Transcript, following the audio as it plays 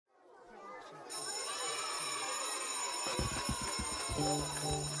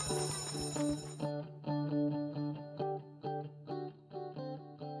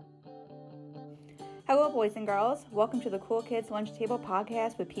Hello, boys and girls. Welcome to the Cool Kids Lunch Table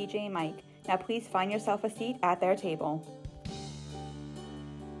podcast with PJ and Mike. Now, please find yourself a seat at their table.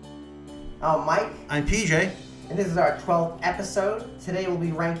 I'm Mike. I'm PJ. And this is our 12th episode. Today we'll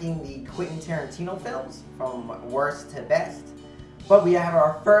be ranking the Quentin Tarantino films from worst to best. But we have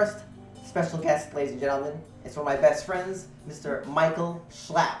our first special guest, ladies and gentlemen. It's one of my best friends, Mr. Michael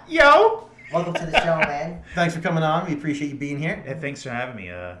Schlapp. Yo! Welcome to the show, man. Thanks for coming on. We appreciate you being here. Yeah, thanks for having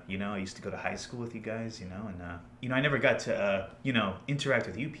me. I used to go to high school with you guys, and I never got to, interact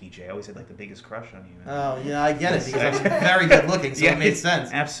with you, PJ. I always had, the biggest crush on you. Oh, yeah, I get it, because I'm very good looking, so it made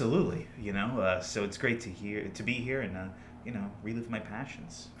sense. Absolutely, so it's great to be here and, relive my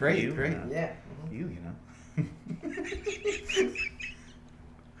passions. Great, you, great. Yeah.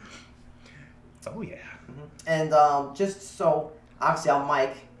 Oh, yeah. And just so, obviously I'm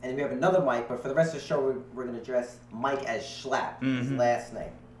Mike, and we have another Mike, but for the rest of the show, we're going to address Mike as Schlapp, his last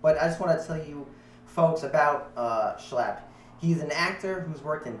name. But I just want to tell you folks about Schlapp. He's an actor who's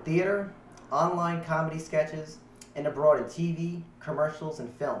worked in theater, online comedy sketches, and abroad in TV, commercials, and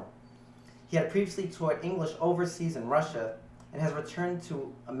film. He had previously taught English overseas in Russia and has returned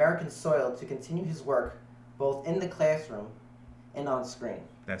to American soil to continue his work both in the classroom and on screen.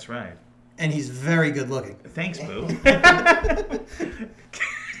 That's right. And he's very good looking. Thanks, Boo.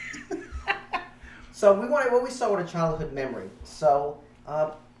 So we start with a childhood memory. So,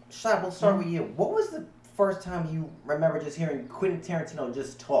 Schlapp, we'll start with you. What was the first time you remember just hearing Quentin Tarantino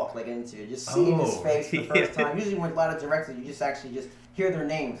just talk, just seeing his face for the first time? Usually when a lot of directors, you just actually just hear their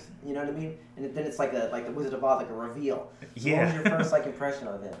names, you know what I mean? And then it's like the Wizard of Oz, like a reveal. So what was your first impression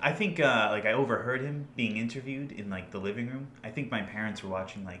of him? I think I overheard him being interviewed in the living room. I think my parents were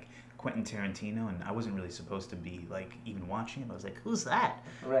watching Quentin Tarantino, and I wasn't really supposed to be even watching him. I was like, "Who's that?"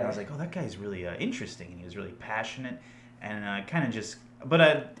 Right. And I was like, "Oh, that guy's really interesting," and he was really passionate, and kind of just. But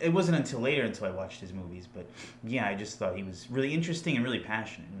it wasn't until I watched his movies. But yeah, I just thought he was really interesting and really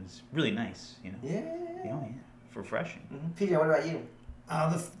passionate. It was really nice, Yeah. Refreshing. Mm-hmm. PJ, what about you?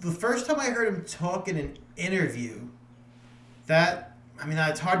 The first time I heard him talk in an interview,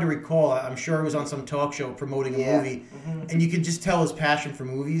 it's hard to recall. I'm sure it was on some talk show promoting a movie. Mm-hmm. And you could just tell his passion for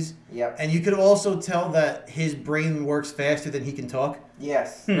movies. Yep. And you could also tell that his brain works faster than he can talk.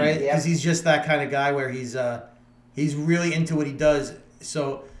 Yes. Right? Because he's just that kind of guy where he's really into what he does.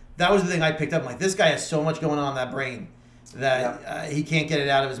 So that was the thing I picked up. I'm like, this guy has so much going on in that brain that he can't get it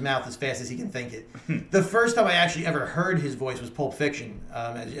out of his mouth as fast as he can think it. The first time I actually ever heard his voice was Pulp Fiction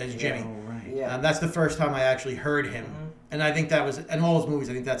as Jimmy. Oh, right. Yeah. That's the first time I actually heard him. Mm-hmm. And I think that was, in all his movies,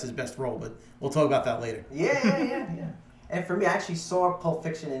 I think that's his best role. But we'll talk about that later. Yeah. And for me, I actually saw Pulp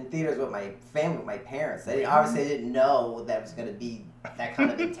Fiction in theaters with my family, with my parents. They obviously didn't know that it was going to be that kind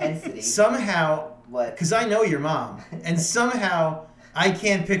of intensity. Somehow, because I know your mom, and somehow I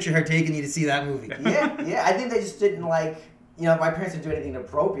can't picture her taking you to see that movie. Yeah. I think they just didn't my parents didn't do anything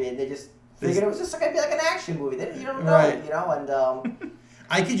inappropriate. They just figured it was just going to be like an action movie. You don't know, right. And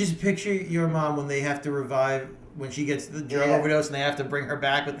I could just picture your mom when they have to revive, when she gets the drug overdose and they have to bring her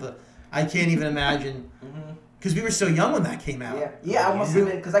back with I can't even imagine. Because we were so young when that came out. Yeah, I must have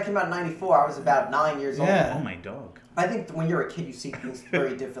been, because that came out in 94. I was about 9 years old. Oh, my dog. I think when you're a kid, you see things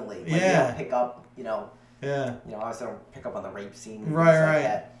very differently. You don't pick up, obviously I don't pick up on the rape scene. Right. Like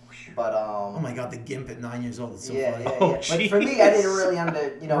that. But, oh my God, the gimp at 9 years old is so funny. Yeah. But Geez. for me, I didn't really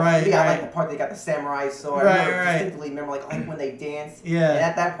right, for me, I like the part they got the samurai sword. I distinctly remember, when they danced. Yeah. And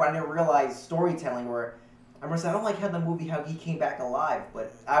at that point, I didn't realize storytelling where, I remember saying, I don't like how the movie, how he came back alive,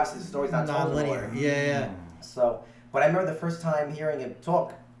 but obviously the story's not told non-linear. Yeah. So, but I remember the first time hearing him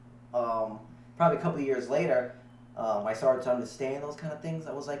talk, probably a couple of years later, I started to understand those kind of things.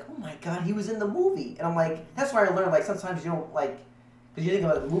 I was like, oh my God, he was in the movie. And I'm like, that's why I learned, sometimes you don't, because you think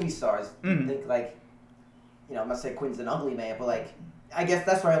about movie stars, you think, I'm not saying Quentin's an ugly man, but, I guess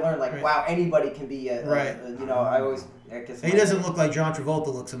that's where I learned, wow, anybody can be I guess... He doesn't look like John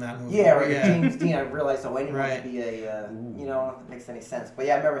Travolta looks in that movie. Yeah, right. James Dean, I realized, anyone can be a, if it makes any sense. But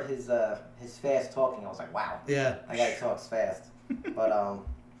yeah, I remember his fast talking. I was like, wow. Yeah. That guy talks fast. But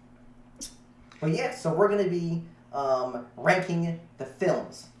yeah, so we're going to be ranking the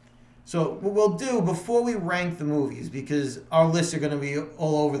films. So what we'll do before we rank the movies, because our lists are going to be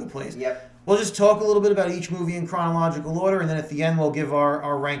all over the place. Yep. We'll just talk a little bit about each movie in chronological order, and then at the end we'll give our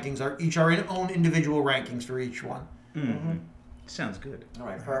rankings, our own individual rankings for each one. Mm-hmm. Sounds good. All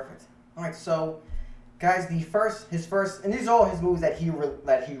right, perfect. All right, so guys, his first, and these are all his movies that he wrote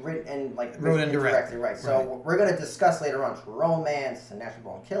and directed, right? So we're gonna discuss later on True Romance and Natural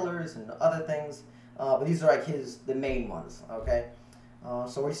Born Killers and other things, but these are the main ones, okay?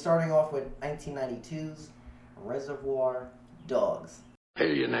 So we're starting off with 1992's Reservoir Dogs. Here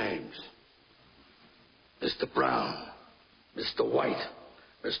are your names. Mr. Brown, Mr. White,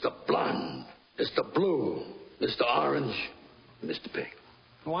 Mr. Blonde, Mr. Blue, Mr. Orange, and Mr. Pink.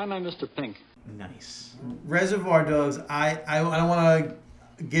 Why am I Mr. Pink? Nice. Reservoir Dogs, I don't want to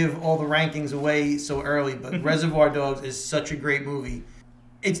give all the rankings away so early, but Reservoir Dogs is such a great movie.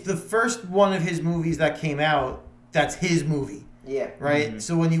 It's the first one of his movies that came out that's his movie. Yeah. Right? Mm-hmm.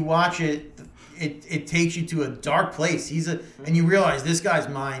 So when you watch it, it takes you to a dark place. And you realize this guy's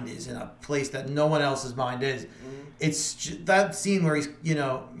mind is in a place that no one else's mind is. It's that scene where he's,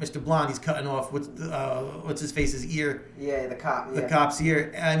 Mr. Blonde, he's cutting off what's his face's ear. Yeah, the cop. Yeah. The cop's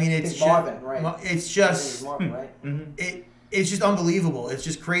ear. I mean, it's just Marvin, right? It's just Marvin, right? it's just unbelievable. It's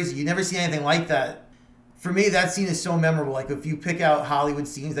just crazy. You never see anything like that. For me, that scene is so memorable. Like if you pick out Hollywood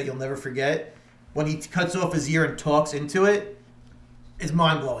scenes that you'll never forget, when he cuts off his ear and talks into it, it's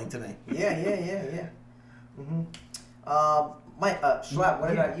mind blowing to me. Yeah. Mm-hmm. Mike, Schlapp, what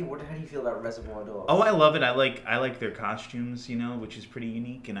about you? How do you feel about Reservoir Dogs? Oh, I love it. I like their costumes, which is pretty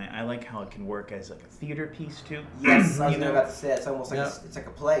unique, and I like how it can work as like a theater piece too. Yes, I was about to say it's almost like it's like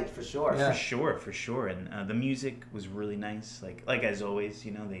a play for sure. Yeah. For sure. And the music was really nice. Like as always,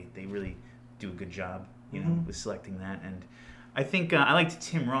 they really do a good job, with selecting that. And I think I liked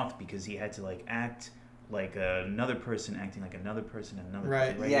Tim Roth because he had to act like another person acting like another person and another Right.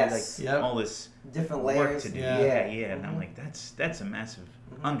 person, right? Yes. He had, all this different work layers to do. Yeah. And I'm like, that's a massive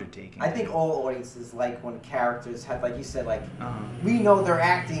undertaking. I think all audiences like when characters have, like you said, Uh-huh. we know they're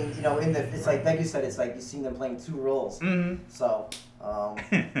acting, in the, it's like you said, it's like you've seen them playing two roles. Mm-hmm. So,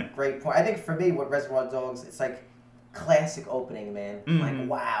 great point. I think for me, with Reservoir Dogs, it's like classic opening, man. Like,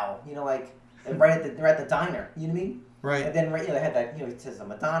 wow. They're at the diner, you know what I mean? Right. And then, they had that, it says a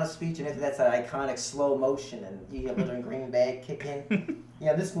Madonna speech, and that's that iconic slow motion, and you have the green bag kick in.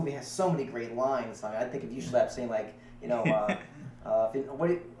 This movie has so many great lines. I mean, I think of you, Schlapp, saying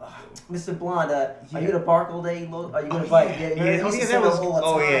Mr. Blonde, are you gonna bark all day? Are you gonna bite? This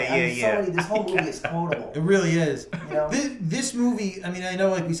whole movie is quotable. It really is. You know? This movie, I mean, I know,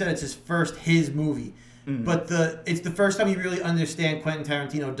 like we said, it's his movie. But it's the first time you really understand Quentin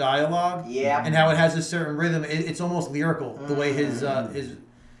Tarantino dialogue, and how it has a certain rhythm. It's almost lyrical the way his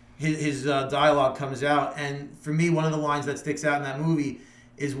dialogue comes out. And for me, one of the lines that sticks out in that movie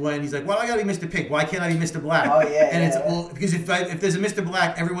is when he's like, "Well, I gotta be Mr. Pink. Why can't I be Mr. Black?" Oh yeah, and it's well, because if there's a Mr.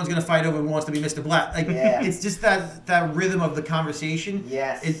 Black, everyone's gonna fight over who wants to be Mr. Black. It's just that rhythm of the conversation.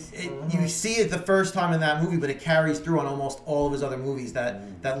 Yes. You see it the first time in that movie, but it carries through on almost all of his other movies.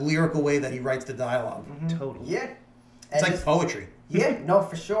 That lyrical way that he writes the dialogue. Totally. Yeah. It's like poetry. Yeah, no,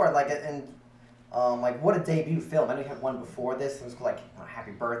 for sure. What a debut film. I know you had one before this. It was called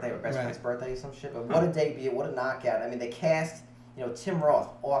Happy Birthday or Best Friend's Birthday or some shit. But what a debut! What a knockout! I mean, they cast. Tim Roth,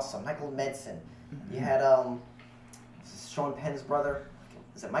 awesome. Michael Madsen. You had Sean Penn's brother.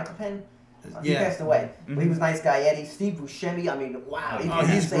 Is it Michael Penn? He passed away. But he was a nice guy. Eddie, Steve Buscemi. I mean, wow.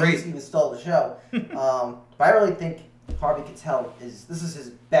 He's great. He even stole the show. But I really think Harvey Keitel this is his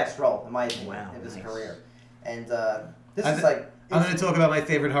best role in my opinion of his career. And this is I'm going to talk about my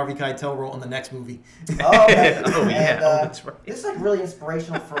favorite Harvey Keitel role in the next movie. Oh, okay. That's right. This is really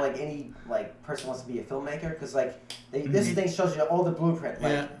inspirational for any person who wants to be a filmmaker because this thing shows you all the blueprint.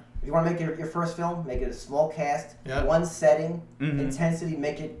 If you want to make your first film, make it a small cast, one setting, intensity,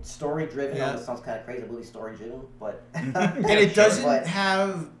 make it story driven. I know this sounds kind of crazy, movie story driven, but and it doesn't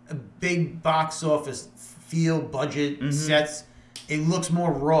have a big box office feel, budget, sets. It looks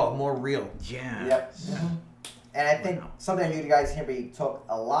more raw, more real. Yeah. Yep. And I think something you guys hear me talk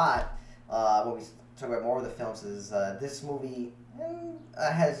a lot when we talk about more of the films is this movie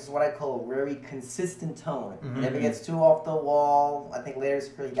has what I call a very consistent tone. It never gets too off the wall. I think later it's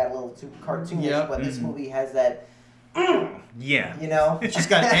really got a little too cartoonish, but this movie has that. Yeah. It's just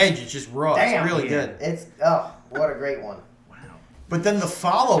got edge. It's just raw. Damn. It's really good. It's what a great one. Wow. But then the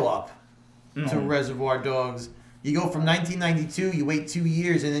follow-up to Reservoir Dogs, you go from 1992, you wait 2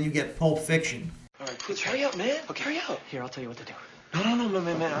 years, and then you get Pulp Fiction. All right, please hurry up, man. Okay, hurry up. Here, I'll tell you what to do. No,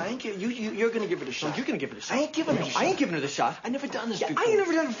 man. I ain't give you're gonna give it a shot. No, you're gonna give it a shot. I ain't giving her the shot. I never done this before. I ain't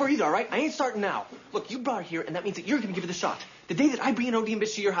never done it before either, all right? I ain't starting now. Look, you brought her here, and that means that you're gonna give it the shot. The day that I bring an OD and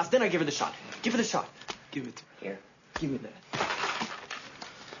bitch to your house, then I give her the shot. Give her the shot. Give it to me. Here. Give me that.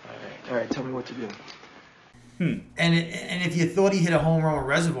 All right, tell me what to do. And if you thought he hit a home run with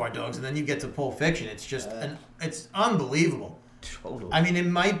Reservoir Dogs, and then you get to Pulp Fiction, it's just it's unbelievable. Totally. I mean, it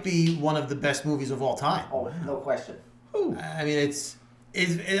might be one of the best movies of all time. Oh, no question. I mean,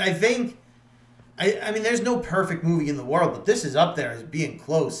 I think I mean, there's no perfect movie in the world, but this is up there as being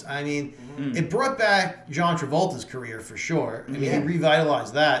close. I mean, it brought back John Travolta's career for sure. I mean, he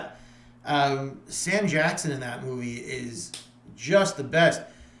revitalized that. Sam Jackson in that movie is just the best.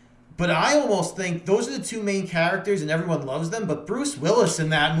 But I almost think those are the two main characters, and everyone loves them. But Bruce Willis in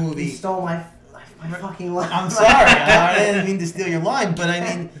that movie... You stole my fucking line. I'm sorry. I didn't mean to steal your line. But, I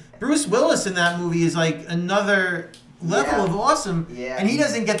mean, Bruce Willis in that movie is like another level of awesome. Yeah. And he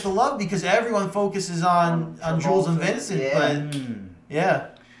doesn't get the love because everyone focuses on Jules and Vincent. Yeah. But, yeah.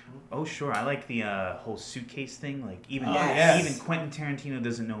 Oh, sure. I like the whole suitcase thing. Like, even Yes. Quentin Tarantino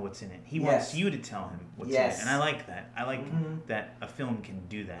doesn't know what's in it. He Yes. wants you to tell him what's in it. Yes. And I like that. I like that a film can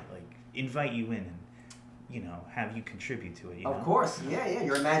do that. Like, invite you in and, you know, have you contribute to it. You know? Of course. Yeah.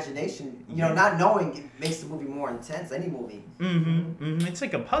 Your imagination, you know, not knowing it makes the movie more intense. Any movie. It's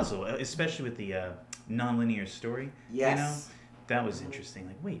like a puzzle, especially with the non-linear story. Yes. You know? That was interesting.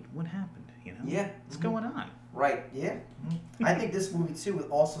 Like, wait, what happened? You know? Yeah. What's going on? Right, yeah. I think this movie, too,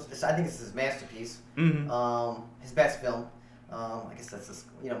 also, I think it's his masterpiece. His best film. I guess that's, just,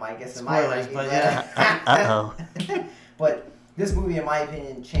 you know, my guess in my Spoilers, ranking. but yeah. But this movie, in my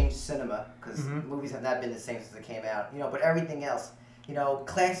opinion, changed cinema, because movies have not been the same since it came out. You know, but everything else, you know,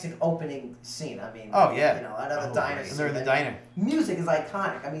 classic opening scene. I mean, Oh, yeah. You know, another diner And scene. they're in the diner. Music is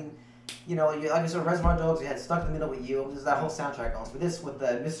iconic. I mean, you know, like I said, Reservoir Dogs, you had Stuck in the Middle with You. There's that whole soundtrack going. But this with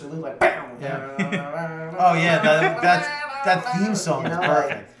the Mr. Lou, like, bam! Oh, yeah. That theme song You is know,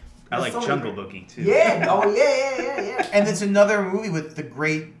 perfect. I like so Jungle many- Boogie, too. Yeah, oh, yeah. And it's another movie with the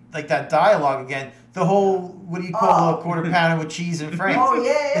great, like that dialogue again. The whole, what do you call a quarter pounder with cheese and Frank? Oh,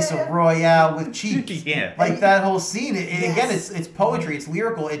 yeah. It's a Royale with cheese. Yeah. Like that whole scene. Yes. Again, it's poetry. It's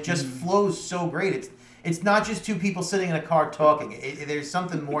lyrical. It just flows so great. It's not just two people sitting in a car talking. There's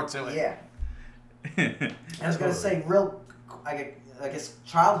something more to it. Yeah. I was going to say, I guess,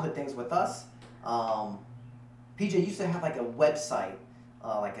 childhood things with us. PJ used to have like a website,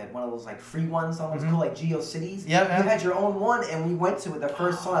 like one of those like free ones, almost called like GeoCities. Yeah. You had your own one, and we went to it. The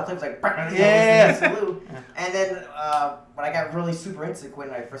first song I played was like, Yeah. Salute. And then when I got really super into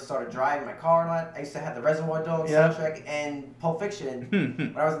Quentin, I first started driving my car and all that, I used to have the Reservoir Dogs soundtrack and Pulp Fiction.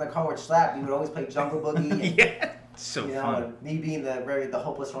 When I was in the car with Schlapp, we would always play Jungle Boogie. And, Yeah. So you know, fun. and me being the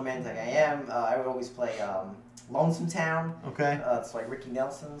hopeless romantic I am, I would always play Lonesome Town. Okay. It's like Ricky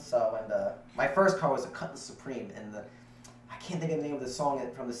Nelson. So, and my first car was a Cutlass Supreme, and I can't think of the name of the song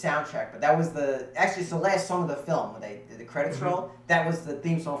from the soundtrack, but that was it's the last song of the film when the credits roll. That was the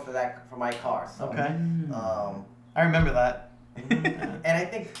theme song for my car. So, Okay. I remember that. and I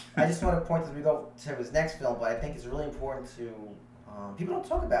think I just want to point as we go to his next film, but I think it's really important to people don't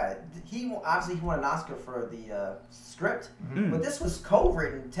talk about it. He obviously won an Oscar for the script, but this was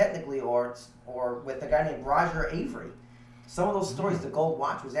co-written technically, or with a guy named Roger Avery. Some of those stories, The Gold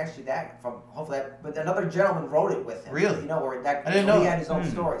Watch was actually that from but another gentleman wrote it with him. Really? You know, or that I didn't know he that. had his own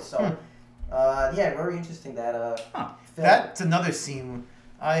story. So, yeah, very interesting that. Film. That's another scene.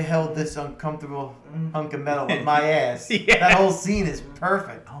 I held this uncomfortable hunk of metal with my ass. Yeah. That whole scene is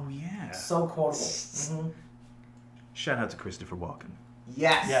perfect. Oh, yeah. So quotable. Shout out to Christopher Walken.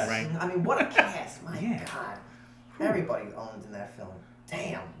 Yes. Yes. Right. I mean, what a cast! My Yeah. God, everybody owned in that film.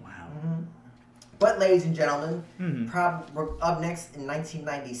 Damn. Wow. But, ladies and gentlemen, we're up next in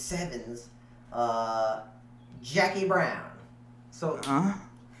 1997's Jackie Brown. So,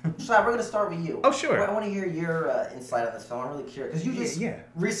 Schlapp, we're going to start with you. Oh, sure. I want to hear your insight on this film. I'm really curious. Because you just Yeah.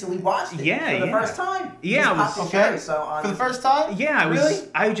 recently watched it Yeah, for the yeah. first time. Yeah, Just I was- popped in Okay. cherry, so on, For the first time? Yeah, Really?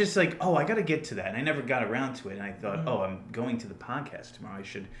 I was just like, oh, I got to get to that. And I never got around to it. And I thought, oh, I'm going to the podcast tomorrow. I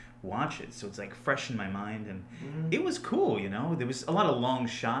should watch it. So it's like fresh in my mind. And it was cool, you know. There was a lot of long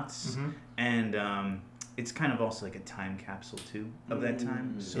shots. And it's kind of also like a time capsule, too, of that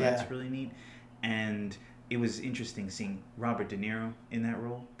time. So Yeah. that's really neat. And it was interesting seeing Robert De Niro in that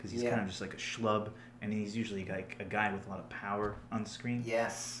role. Because he's kind of just like a schlub. And he's usually like a guy with a lot of power on screen.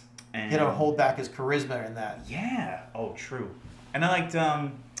 Yes. And He had to hold back his charisma in that. yeah. Oh, true. And I liked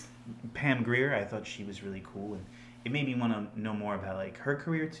Pam Grier. I thought she was really cool, and it made me want to know more about like her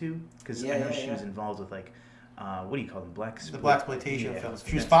career too, because I know she was involved with like what do you call them, The blaxploitation yeah, films.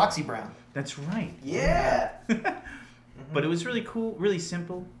 She was that's- Foxy Brown. That's right. Yeah. But it was really cool, really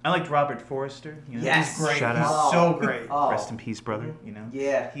simple. I liked Robert Forrester. You know? Yes. He's great. Shout He's out. so great. Oh. Rest in peace, brother. You know.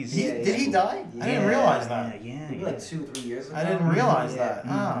 Yeah. He's Did he die? I didn't Yeah. realize that. Yeah. Maybe like 2-3 years ago. I didn't realize Yeah. that.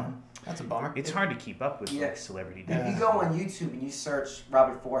 Oh, that's a bummer. It's hard to keep up with Yeah. like celebrity If deaths. you go on YouTube and you search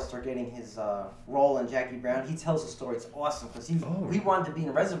Robert Forster getting his role in Jackie Brown, he tells the story. It's awesome because he wanted to be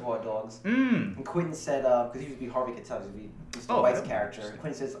in Reservoir Dogs, and Quentin said because he used to be Harvey Keitel, he used to be Mr. White's that was character. And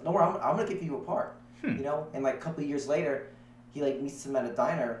Quentin says, "No, I'm going to give you a part," you know. And like a couple of years later, he like meets him at a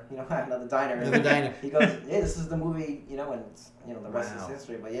diner, another diner. Another diner. He goes, "Yeah, this is the movie," and it's, the rest is Wow.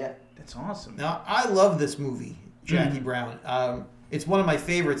 history. But yeah, That's awesome. Now, I love this movie, Jackie Brown. It's one of my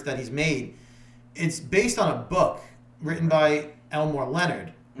favorites that he's made. It's based on a book written by Elmore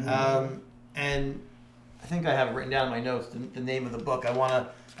Leonard. And I think I have it written down in my notes, the name of the book. I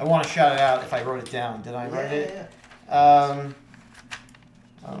want to shout it out if I wrote it down. Did I write it? Yeah.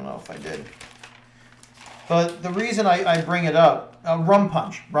 I don't know if I did. But the reason I bring it up, Rum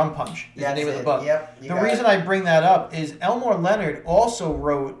Punch is the name of the book. Yep, the reason I bring that up is Elmore Leonard also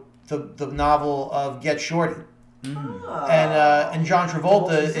wrote the novel of Get Shorty. And John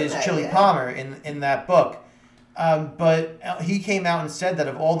Travolta is Chili Palmer in that book. But he came out and said that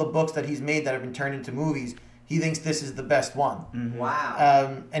of all the books that he's made that have been turned into movies, he thinks this is the best one.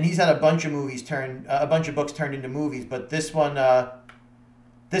 Wow. And he's had a bunch of books turned into movies, but this one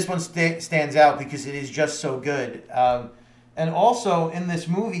stands out because it is just so good. And also in this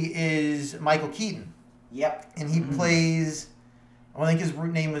movie is Michael Keaton. Yep. And he plays, I think his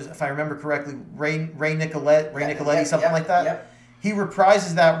name was, if I remember correctly, Ray Nicoletti, something like that. Yep. He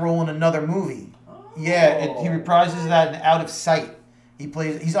reprises that role in another movie. Yeah, he reprises that in Out of Sight. He's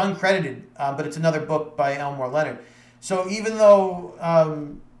uncredited, but it's another book by Elmore Leonard. So even though,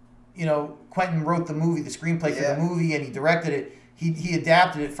 Quentin wrote the screenplay for the movie, and he directed it, he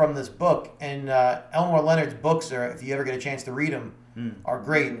adapted it from this book. And Elmore Leonard's books are, if you ever get a chance to read them, are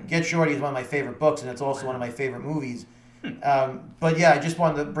great. Get Shorty is one of my favorite books, and it's also one of my favorite movies. But yeah, I just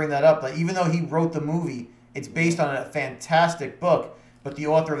wanted to bring that up. Like, even though he wrote the movie, it's based on a fantastic book. But the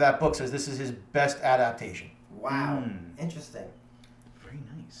author of that book says this is his best adaptation. Wow. Interesting. Very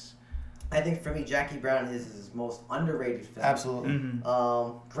nice. I think for me, Jackie Brown is his most underrated film. Absolutely.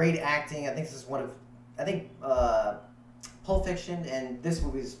 Great acting. I think this is Pulp Fiction, and this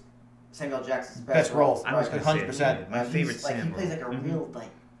movie's Samuel Jackson's best role. I was going to say 100%. My favorite Sam. He plays like a real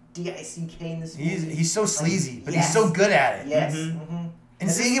DICK in this movie. He's so sleazy, but he's so good at it. Yes. And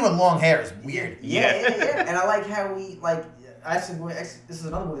seeing him with long hair is weird. Yeah. And I like how this is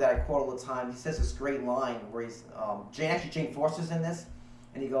another movie that I quote all the time. He says this great line where he's Jane Foster's in this,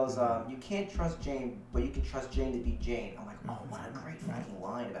 and he goes, "You can't trust Jane, but you can trust Jane to be Jane." I'm like, oh, what a great fucking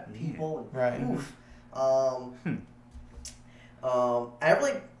line about people. And, right. Oof. I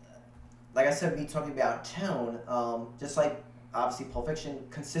really, like I said, me talking about tone, just like obviously Pulp Fiction,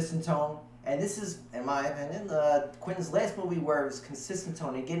 consistent tone. And this is, in my opinion, Quentin's last movie where it was consistent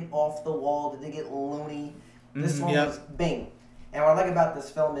tone. They get off the wall, did they get loony? This one was bing. And what I like about this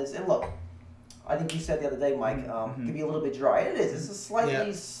film is, and look, I think you said the other day, Mike, could be a little bit dry. It is. It's a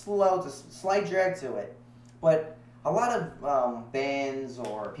slightly slow, just slight drag to it. But a lot of bands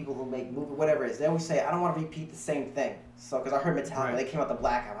or people who make movies, whatever it is, they always say, I don't want to repeat the same thing. So, because I heard Metallica, they came out the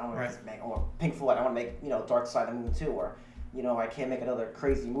Black Album, I don't want to make, or Pink Floyd, I want to make, Dark Side of the Moon too, or, I can't make another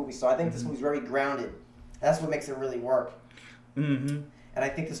crazy movie. So I think this movie's very grounded. That's what makes it really work. And I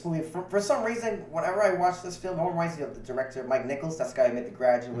think this movie, for some reason, whenever I watch this film, it reminds me of the director, Mike Nichols. That's the guy who made The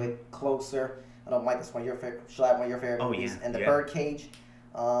Graduate, Closer. I know, Mike, that's one of your favorite, Schlapp, one of your favorite movies. And The Birdcage.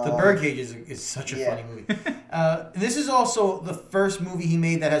 The Birdcage is such a funny movie. This is also the first movie he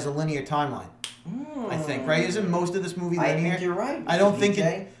made that has a linear timeline. I think, right? Isn't most of this movie linear? I think you're right. I don't think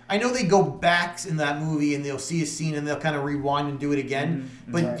it. I know they go back in that movie and they'll see a scene and they'll kind of rewind and do it again.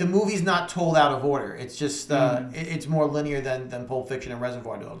 But the movie's not told out of order. It's just it's more linear than Pulp Fiction and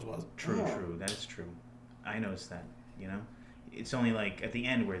Reservoir Dogs was. True. That is true. I noticed that. It's only like at the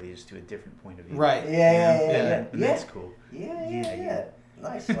end where they just do a different point of view. Right. Yeah. And that's cool. Yeah.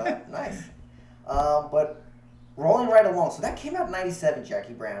 Nice, nice. But rolling right along. So that came out in '97,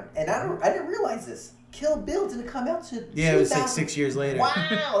 Jackie Brown, and I didn't realize this. Kill Bill didn't come out to it was like 6 years later.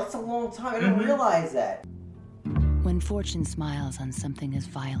 Wow, that's a long time. I didn't realize that. When fortune smiles on something as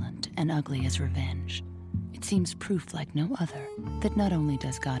violent and ugly as revenge, it seems proof like no other that not only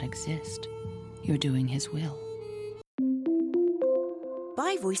does God exist, you're doing His will.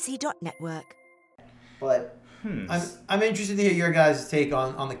 By Voicey.network. But I'm interested to hear your guys' take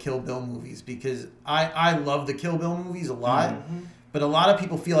on the Kill Bill movies, because I love the Kill Bill movies a lot, but a lot of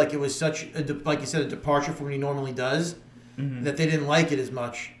people feel like it was such like you said, a departure from what he normally does, that they didn't like it as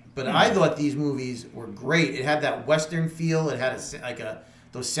much. But I thought these movies were great. It had that Western feel. It had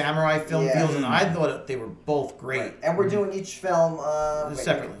those samurai film feels, and I thought they were both great. Right. And we're doing each film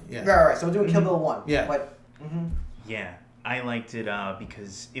separately. Right. So we're doing Kill Bill 1. Yeah. But, Yeah, I liked it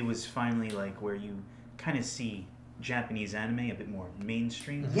because it was finally like where you kind of see Japanese anime a bit more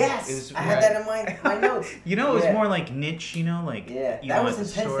mainstream. Yes, I had that in my notes. It was more like niche, like that was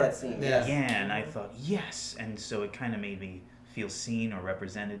intense, that scene. Yeah, and I thought yes, and so it kind of made me feel seen or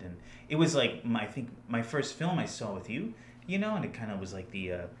represented, and it was like I think my first film I saw with you, you know, and it kind of was like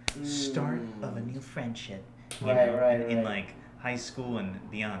the start of a new friendship, in like high school and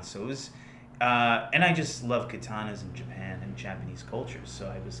beyond. So it was, and I just love katanas in Japan and Japanese cultures. So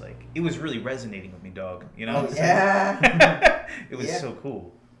I was like, it was really resonating with me, dog. You know? Oh, yeah. It was so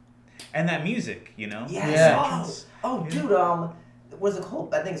cool. And that music, you know? Yes. Yeah. Oh, dude. What's it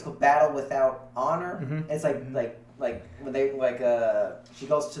called? I think it's called Battle Without Honor. Mm-hmm. It's like when they she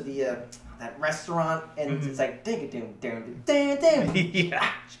goes to the that restaurant and it's like ding ding ding ding ding.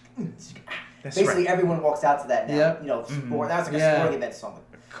 Yeah. That's Basically, right. everyone walks out to that now. Yep. You know, sport. That was like a sporting event song.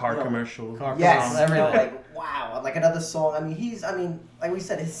 Car commercial. Yes, everything. like wow, like another song. I mean, like we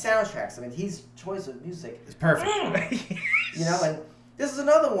said, his soundtracks. I mean, his choice of music It's perfect. You know, and this is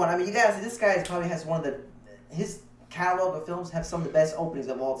another one. I mean, this guy probably has one of his catalog of films have some of the best openings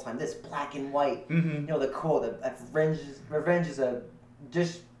of all time. This black and white. Mm-hmm. You know, the core, revenge is a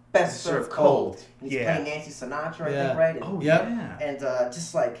dish best served cold. And he's playing Nancy Sinatra, I think, right? And, yeah. And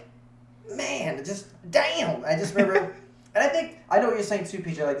just like, man, just damn. I just remember, and I know what you're saying too,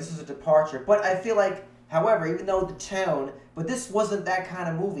 PJ. Like this is a departure, but I feel like, however, even though the tone, but this wasn't that kind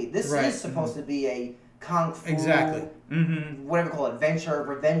of movie. This is supposed to be a kung fu, whatever you call it, adventure,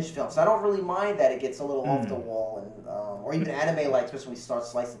 revenge film. So I don't really mind that it gets a little off the wall, and or even anime like, especially when we start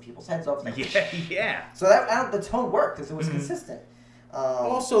slicing people's heads off. Like, yeah. So that the tone worked because it was consistent.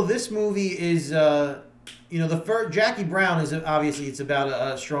 Also, this movie is, the first Jackie Brown is obviously it's about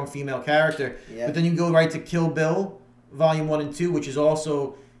a strong female character, but then you go right to Kill Bill, Volume 1 and 2, which is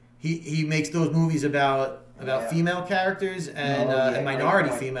also he makes those movies about female characters and minority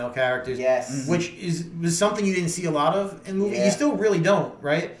female characters, which was something you didn't see a lot of in movies. You still really don't,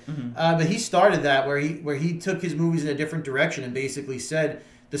 right? But he started that where he took his movies in a different direction and basically said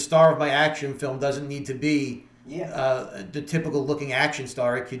the star of my action film doesn't need to be the typical looking action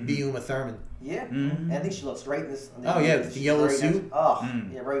star. It could be Uma Thurman. Yeah, and I think she looks great in this. The yellow suit.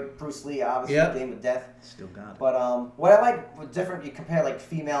 Yeah, very Bruce Lee, obviously, Game of Death. Still got it. But what I like different, you compare like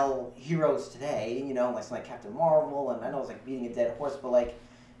female heroes today, you know, like Captain Marvel, and I know it's like beating a dead horse, but like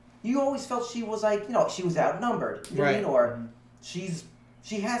you always felt she was like, you know, she was outnumbered, you know what I mean? Or she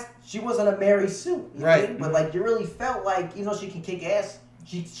wasn't a Mary Sue, you know what I mean? But like you really felt like, even though she can kick ass,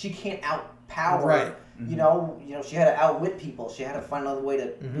 she can't outpower. You know, she had to outwit people. She had to find another way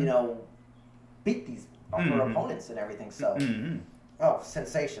to, you know, beat these her opponents and everything. So,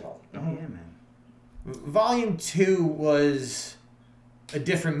 sensational. Oh yeah, man. Volume 2 was a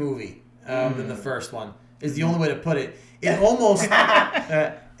different movie than the first one. Is the only way to put it. It almost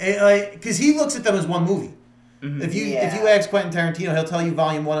because he looks at them as one movie. If you ask Quentin Tarantino, he'll tell you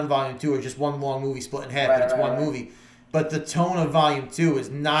Volume 1 and Volume 2 are just one long movie split in half, but it's one movie. But the tone of Volume 2 is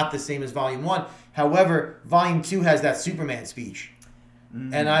not the same as Volume 1. However, Volume 2 has that Superman speech.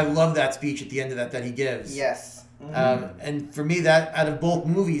 And I love that speech at the end of that he gives. Yes. And for me, that out of both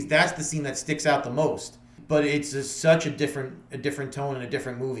movies, that's the scene that sticks out the most. But it's such a different tone and a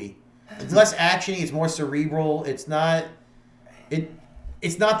different movie. It's less actiony. It's more cerebral. It's not.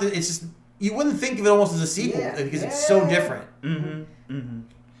 It's not. It's just you wouldn't think of it almost as a sequel because it's so different.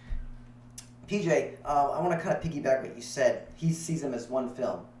 PJ, I want to kind of piggyback what you said. He sees them as one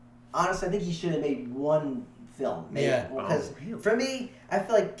film. Honestly, I think he should have made one film. Because for me, I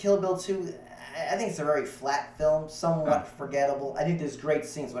feel like Kill Bill 2, I think it's a very flat film, somewhat forgettable. I think there's great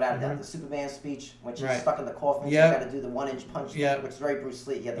scenes without a doubt. The Superman speech, when she's stuck in the coffin, she's got to do the 1-inch punch, which is very Bruce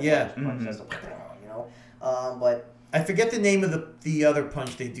Lee. He had the 1-inch punch, you know. But I forget the name of the other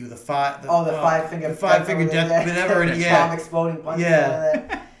punch they do. The five finger death, whatever it is. Bomb exploding punch.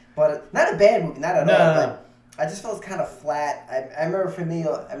 But not a bad movie, not at all. But I just felt it's kind of flat. I remember for me,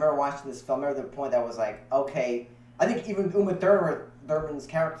 I remember watching this film. I remember the point that was like, okay. I think even Uma Thurman's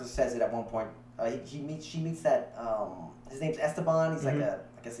character says it at one point. She meets that. His name's Esteban. He's like I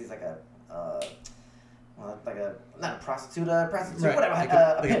guess he's like a. Not a prostitute, whatever. Like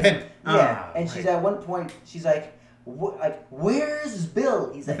a pimp. Yeah, and she's at one point. She's like, where's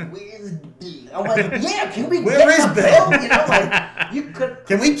Bill? He's like, where's Bill? I'm like, yeah, can we? Where is Bill? You know, like you could.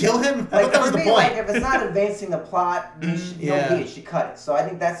 Can we kill him? I thought that was the point. Like if it's not advancing the plot, you don't need it. She cut it. So I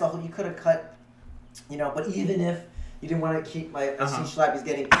think that's the whole. You could have cut. You know, but even if you didn't want to keep I see Schlapp, he's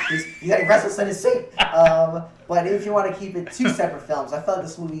getting restless in his seat. But if you want to keep it two separate films, I felt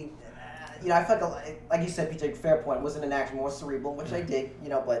this movie. You know, I felt like you said, PJ, fair point. It wasn't an action, more cerebral, which I dig. You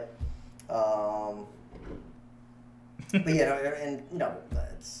know, but you know, and you know,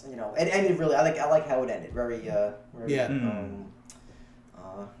 it's it ended really. I like how it ended. Very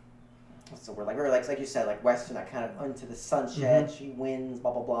what's the word? Like very like you said, like Western. That kind of into the sunset. She wins.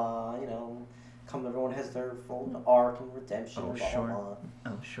 Blah blah blah. You know, everyone has their full arc and redemption. Oh, and blah, sure. blah, blah.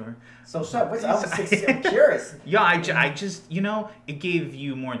 Oh, sure. So, I'm curious. Yeah, I just, it gave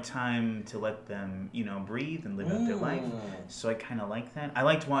you more time to let them, breathe and live out their life. So I kind of like that. I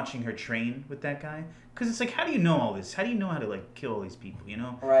liked watching her train with that guy. Because it's like, how do you know all this? How do you know how to, like, kill all these people,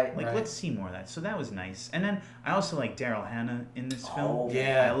 Right. Like, let's see more of that. So that was nice. And then I also like Daryl Hannah in this film.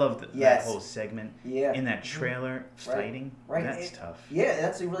 Yeah. I loved that whole segment. Yeah. In that trailer, fighting. Right. That's tough. Yeah,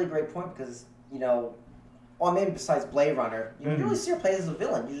 that's a really great point because, well, maybe besides Blade Runner, you really see her play as a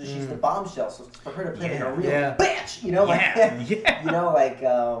villain. Usually she's the bombshell, so for her to play like a real bitch,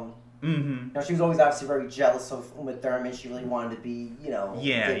 she was always obviously very jealous of Uma Thurman. She really wanted to be,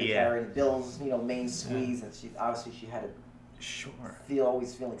 carrying Bill's, main squeeze, and she had to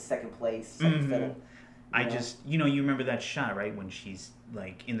always feel like second place, second fiddle. I just, you remember that shot, right? When she's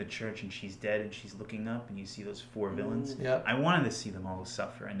like in the church and she's dead and she's looking up and you see those 4 villains. Yep. I wanted to see them all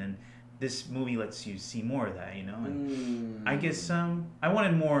suffer, and then this movie lets you see more of that, And I guess I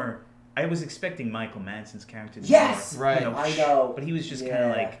wanted more. I was expecting Michael Madsen's character to be more, right. I know. But he was just kind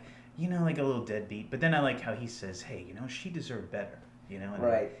of like, like a little deadbeat. But then I like how he says, hey, she deserved better, and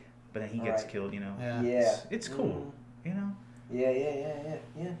right. But then he gets killed, Yeah. It's cool, Yeah.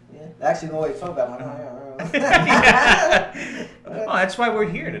 Actually, the way you talk about Oh, that's why we're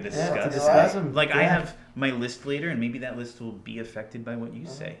here to discuss. To discuss them. Like, I have my list later, and maybe that list will be affected by what you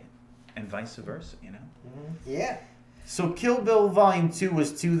say, and vice versa, Yeah. So Kill Bill Volume 2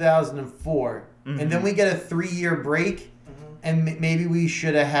 was 2004, and then we get a 3-year break, and maybe we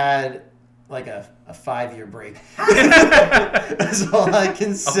should have had like a 5-year break. That's all I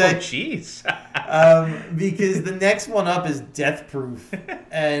can say. Oh, jeez. Because the next one up is Death Proof,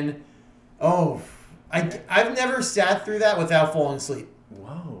 and I've never sat through that without falling asleep.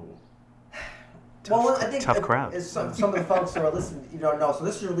 Whoa. Well, I think tough crowd. Some of the folks who are listening, you don't know. So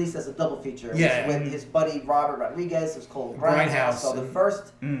this was released as a double feature. Yeah. With his buddy Robert Rodriguez. It was called Grindhouse. So the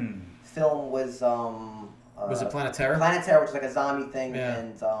first film was Was it Planet Terror? Planet Terror, which is like a zombie thing, Yeah.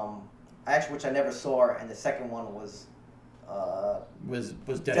 and which I never saw, and the second one was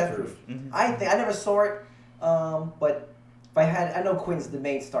Death Proof. I never saw it, but if I know Quinn's the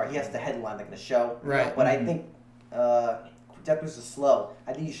main star. He has the headline like in the show, right? But I think Death Proof is slow.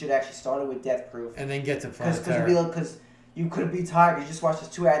 I think you should actually start it with Death Proof and then get to Planet Terror. Because you could be tired. You just watched this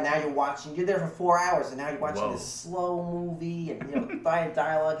 2 hours. And now you're there for 4 hours, and now you're watching this slow movie and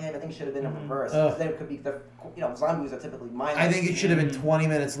dialogue. I think it should have been in reverse. Then it could be zombies are typically mindless. I think it should have been 20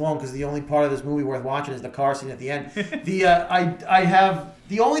 minutes long because the only part of this movie worth watching is the car scene at the end. I have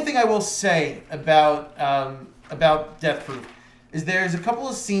the only thing I will say about Death Proof is there's a couple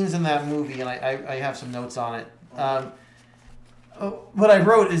of scenes in that movie, and I have some notes on it. What I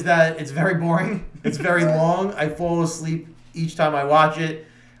wrote is that it's very boring. It's very long. I fall asleep each time I watch it.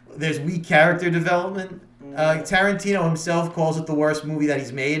 There's weak character development. Tarantino himself calls it the worst movie that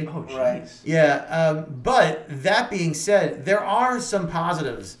he's made. Oh, jeez. Right. Yeah, but that being said, there are some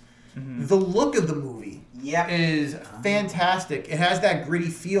positives. The look of the movie is fantastic. It has that gritty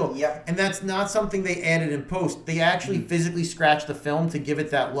feel. Yep. And that's not something they added in post. They actually physically scratched the film to give it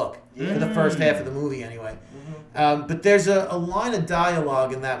that look. For the first half of the movie, anyway. But there's a line of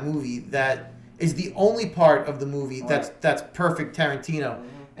dialogue in that movie that is the only part of the movie that's perfect Tarantino.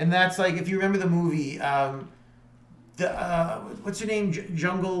 And that's like, if you remember the movie, what's her name?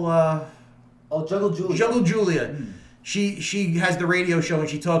 Jungle Julia. Jungle Julia. She has the radio show and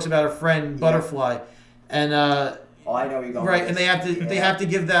she talks about her friend Butterfly, and I know where you're going. Right, and they have to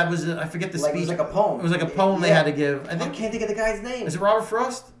give that I forget the speech. It was like a poem. It was like a poem they had to give. I can't think of the guy's name. Is it Robert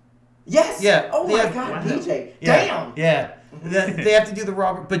Frost? Yes. Yeah. Oh my God, PJ. Yeah. Damn. Yeah. They have to do the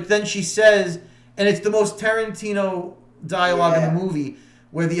Robert, but then she says, and it's the most Tarantino dialogue in the movie,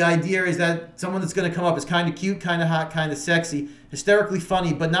 where the idea is that someone that's going to come up is kind of cute, kind of hot, kind of sexy, hysterically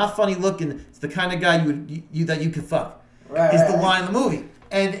funny, but not funny looking. It's the kind of guy that you could fuck. Right. Is the line in the movie,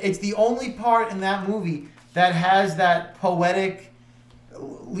 and it's the only part in that movie that has that poetic,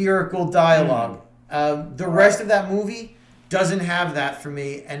 lyrical dialogue. The rest of that movie doesn't have that for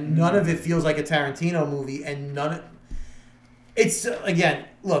me, and none of it feels like a Tarantino movie, and it's, again,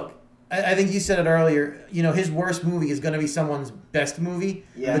 look, I think you said it earlier, his worst movie is going to be someone's best movie,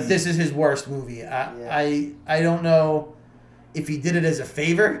 but this is his worst movie. I don't know if he did it as a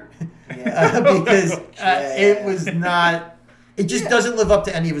favor, because it was not, it just doesn't live up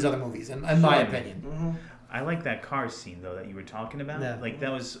to any of his other movies, in my opinion. I like that car scene, though, that you were talking about. Yeah. Like, that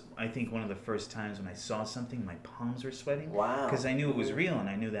was, I think, one of the first times when I saw something, my palms were sweating. Wow. Because I knew it was real, and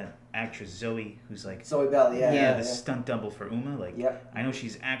I knew that actress Zoe, who's like... Zoe Bell, the stunt double for Uma. Like, Yep. I know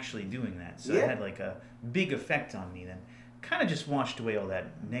she's actually doing that. So Yeah. it had, like, a big effect on me then. kind of just washed away all that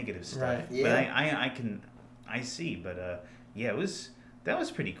negative stuff. Right. Yeah. But I see. But yeah, that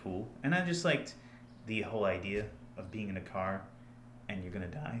was pretty cool, and I just liked the whole idea of being in a car and you're gonna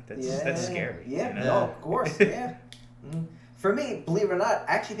die. That's scary. Yeah, you know? no, of course, yeah. For me, believe it or not,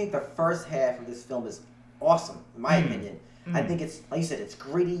 I actually think the first half of this film is awesome, in my opinion. I think it's, like you said, it's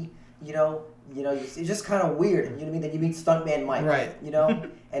gritty, it's just kind of weird, you know what I mean? Then you meet Stuntman Mike, Right.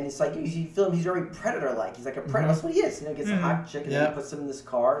 And it's like, you feel him, he's very Predator-like. He's like a Predator, that's what he is. He gets a hot chick and then he puts him in this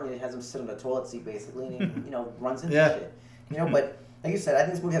car, and he has him sit on the toilet seat, basically, and he, runs into shit. But... Like you said, I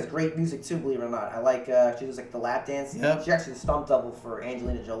think this movie has great music too, believe it or not. I like, she does like the lap dance. Yep. She actually the stunt double for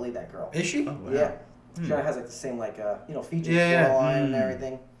Angelina Jolie, that girl. Is she? Oh, wow. Yeah. She kind of has like the same features, Yeah. line and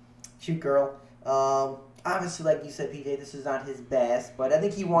everything. Cute girl. Obviously, like you said, PJ, this is not his best, but I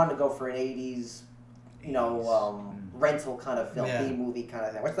think he wanted to go for an 80s, rental kind of film, B-movie kind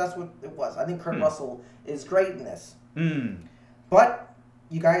of thing, which that's what it was. I think Kurt Russell is great in this. But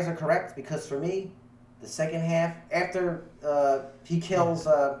you guys are correct, because for me, the second half, after he kills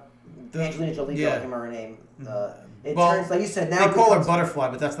Angelina Jolie, I can't remember her name. It turns, like you said, now they call her Butterfly,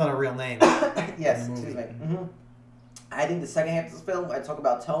 but that's not a real name. Yes, excuse me. I think the second half of this film, I talk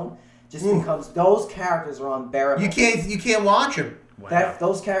about tone, just becomes those characters are unbearable. You can't watch them. Wow.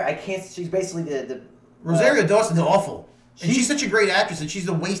 Those characters, I can't. She's basically the Rosario Dawson's awful. And she's such a great actress, and she's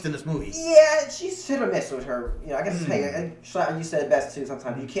a waste in this movie. Yeah, she's hit or miss with her. I gotta say, you said it best too.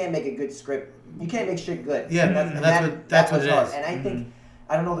 Sometimes you can't make a good script. You can't make shit good. Yeah, that's what it is. And I think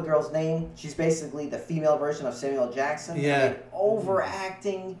I don't know the girl's name. She's basically the female version of Samuel L. Jackson. Yeah,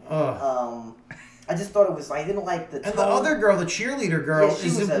 overacting. I just thought it was. I didn't like the tone. And the other girl, the cheerleader girl,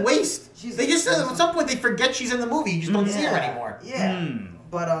 is a waste. They just at some point they forget she's in the movie. You just don't see her anymore. Yeah,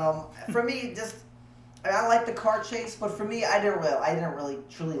 but for me, I like the car chase, but for me, I didn't really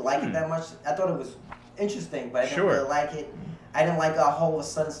truly like it that much. I thought it was interesting, but I didn't really like it. I didn't like all of a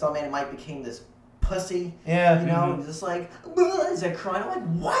sudden Stuntman Mike became this pussy. Yeah. Just like, is that crying? I'm like,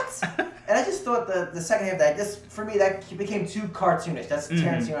 what? And I just thought the second half of that, for me, that became too cartoonish. That's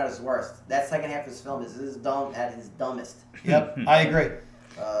Tarantino at his worst. That second half of his film is dumb at his dumbest. Yep, I agree.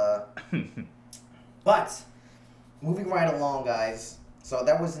 But moving right along, guys. So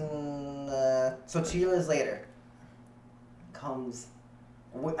that was so 2 years later comes,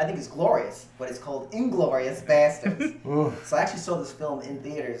 I think it's glorious, but it's called Inglorious Bastards. So I actually saw this film in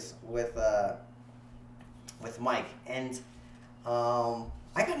theaters with Mike, and I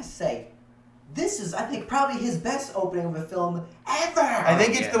gotta say, this is, I think, probably his best opening of a film ever. I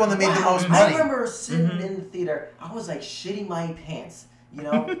think it's the one that made the most money. I remember sitting in the theater, I was like shitting my pants. When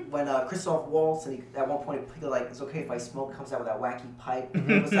Christoph Waltz, and at one point, he like, it's okay if I smoke, comes out with that wacky pipe.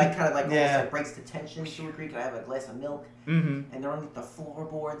 It was like kind of like almost like breaks the tension to a degree. Could I have a glass of milk? And they're underneath the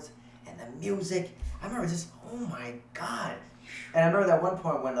floorboards and the music. I remember just, oh my god! And I remember that one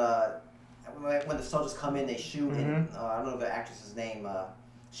point when the soldiers come in, they shoot, and I don't know the actress's name.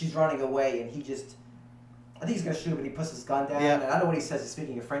 She's running away, and he just. I think he's going to shoot him, but he puts his gun down. And I don't know what he says. He's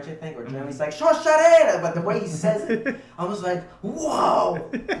speaking in French, I think, or German. He's like, shut it! But the way he says it, I was like, whoa!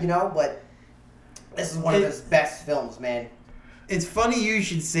 But this is one of his best films, man. It's funny you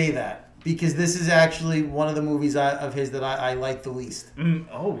should say that, because this is actually one of the movies of his that I like the least.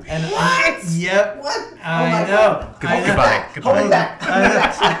 Oh, what? Yep. What? I know. Goodbye. Hold me back.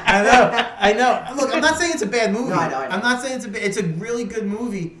 I know. Look, I'm not saying it's a bad movie. No, I know. I'm not saying it's a really good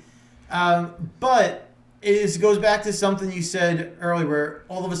movie. But it goes back to something you said earlier, where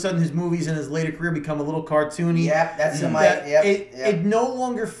all of a sudden his movies in his later career become a little cartoony. Yeah, that's in my... It no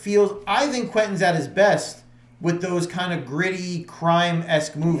longer feels... I think Quentin's at his best with those kind of gritty,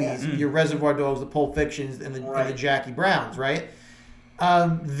 crime-esque movies. Your Reservoir Dogs, the Pulp Fictions, and the Jackie Browns, right?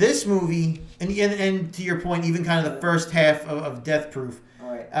 This movie, and to your point, even kind of the first half of Death Proof.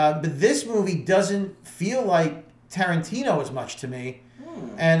 Right. But this movie doesn't feel like Tarantino as much to me.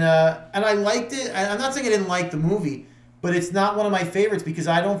 And I liked it. I'm not saying I didn't like the movie, but it's not one of my favorites because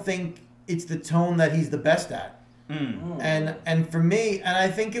I don't think it's the tone that he's the best at. And for me, and I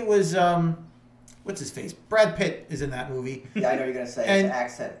think it was what's his face? Brad Pitt is in that movie. Yeah, I know you're gonna say the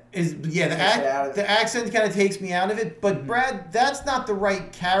accent. The accent kind of takes me out of it. But that's not the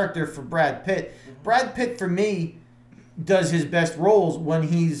right character for Brad Pitt. Brad Pitt for me does his best roles when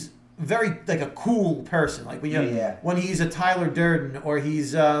he's very like a cool person, like when he's a Tyler Durden or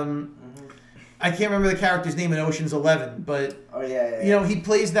he's I can't remember the character's name in Ocean's 11, but he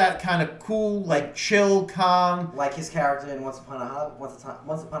plays that kind of cool, like chill, calm, like his character in Once Upon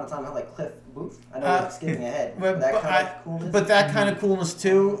a Time, like Cliff Booth. I know I'm skipping ahead, but that kind of coolness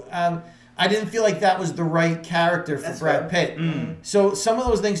too. I didn't feel like that was the right character for Brad Pitt. So some of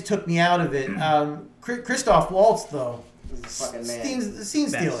those things took me out of it. Christoph Waltz, though, He's a fucking man. Scene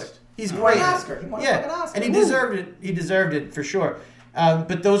stealer. Best. He's He great. won an Oscar. He won a fucking Oscar. And he deserved it. He deserved it for sure.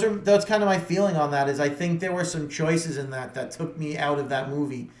 But that's kind of my feeling on that. Is I think there were some choices in that took me out of that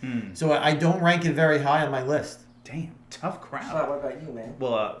movie. So I don't rank it very high on my list. Damn, tough crowd. Schlapp, what about you, man?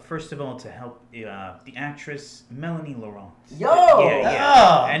 Well, first of all, to help the actress Melanie Laurent. Yo!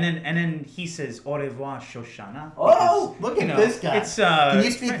 Oh. And then he says au revoir, Shoshana. Oh, look at this guy. It's Can you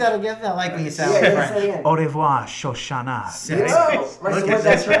speak that again? I like when you sound Yeah, French. say it. Au revoir, Shoshana. Yo! Right, so what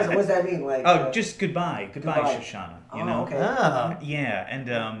does that mean? Like, Just goodbye, Shoshana. You know? Okay. Ah. Yeah, and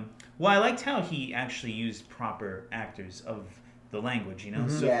well, I liked how he actually used proper actors of the language, you know,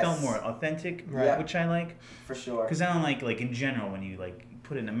 so it felt more authentic, Right. which I like. For sure. Because I don't like in general when you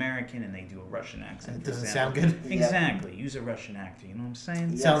put an American and they do a Russian accent. It doesn't for sound example. good. Exactly. Use a Russian actor. You know what I'm saying?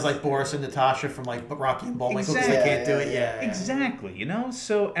 Yeah. Sounds like Boris and Natasha from like Rocky and Bullwinkle because they Exactly. can't do it. Yeah. Exactly. You know.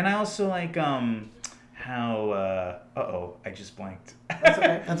 So, and I also like how. I just blanked. That's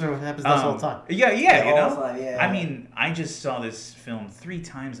okay. That's what happens to us all the time. Yeah. You all know. the time, yeah. I mean, I just saw this film 3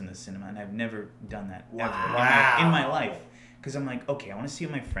 times in the cinema, and I've never done that ever Wow. in my life. Because I'm like, okay, I want to see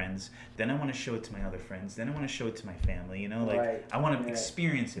it with my friends. Then I want to show it to my other friends. Then I want to show it to my family. You know, like Right. I want to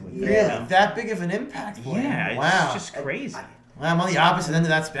experience it with them. Really? You know? That big of an impact for you? Yeah, Wow. it's just crazy. Well, I'm on the opposite end of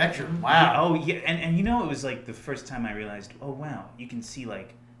that spectrum. Wow. Oh yeah, and you know, it was like the first time I realized, oh wow, you can see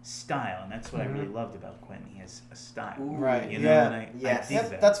like style, and that's what I really loved about Quentin. He has a style, Right. You know, Yeah. and I Yes. dig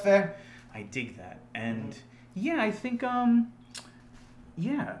that. That's fair. I dig that, and yeah, I think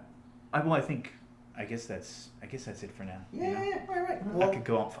I guess that's it for now. Yeah, you know? yeah, right. I Well, could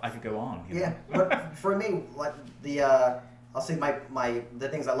go on. You yeah, know? but for me, like I'll say the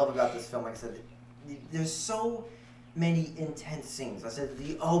things I love about this film. Like I said, there's so many intense scenes. I said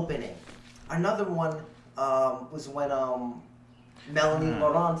the opening. Another one was when Melanie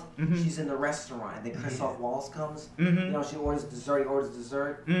Laurent, she's in the restaurant, and then Christoph Waltz comes. You know, she orders dessert.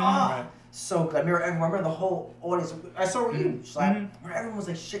 So good. I remember the whole audience. I saw you, Schlapp, where everyone was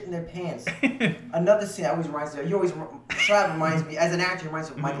like shitting their pants. Another scene always reminds me. Schlapp reminds me, as an actor, reminds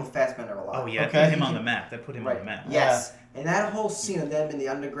me of Michael Fassbender a lot. Oh yeah, Okay. put him on the map. That put him on the map. Yes. And that whole scene of them in the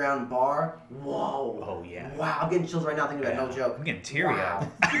underground bar, whoa. Oh yeah. Wow, I'm getting chills right now thinking about it, no joke. I'm getting teary eyed.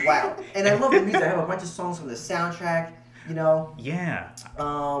 Wow. And I love the music. I have a bunch of songs from the soundtrack, you know. Yeah.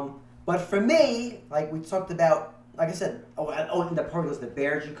 But for me, like we talked about, like I said, in the part goes the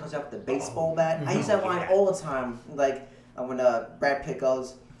bear Jew comes out with the baseball bat. I use that line all the time. Like when Brad Pitt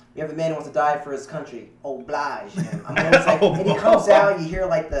goes, "You have a man who wants to die for his country. Oblige him." I'm always like, and he comes out, you hear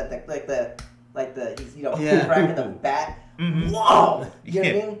like the he's cracking the bat. Whoa, you know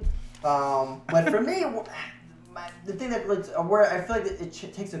what I mean? But for me, the thing that where I feel like it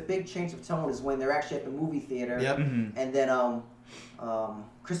takes a big change of tone is when they're actually at the movie theater. Yep. And then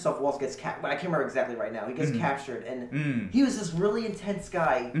Christoph Waltz gets captured. I can't remember exactly right now. He gets captured, and he was this really intense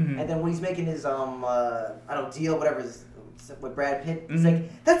guy. And then when he's making his deal, whatever, with Brad Pitt, he's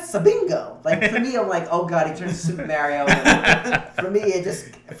like, "That's a bingo." Like for me, I'm like, "Oh God, he turns to Super Mario." And for me,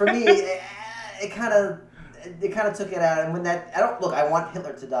 it kind of took it out. And when I want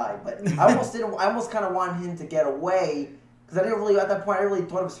Hitler to die, but I almost kind of want him to get away. Because at that point, I really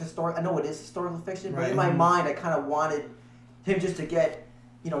thought it was historic. I know it is historical fiction, but in my mind, I kind of wanted him just to get,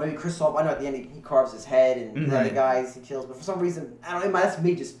 maybe Christoph. I know at the end he carves his head and the other guys he kills, but for some reason, I don't know. That's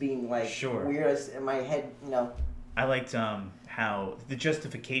me just being like weird in my head, I liked how the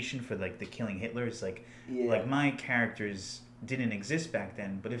justification for like the killing Hitler is like my characters didn't exist back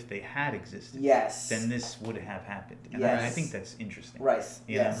then, but if they had existed, then this would have happened. And I think that's interesting. Right.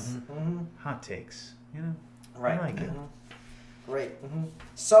 You know? Hot takes. Right. I like it. Great.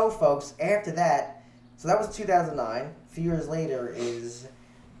 So, folks, after that, so that was 2009. A few years later is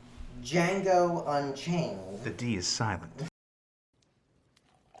Django Unchained. The D is silent.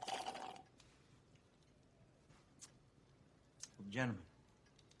 Gentlemen,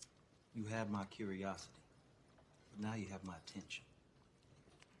 you have my curiosity, but now you have my attention.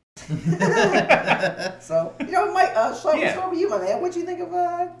 So, Mike, what's wrong with you, my man? What'd you think of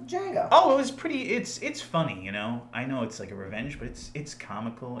Django? Oh, it was pretty. It's funny, I know it's like a revenge, but it's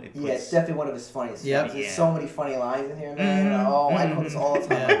comical. It's definitely one of his funniest. Yep. There's so many funny lines in here, man. I quote this all the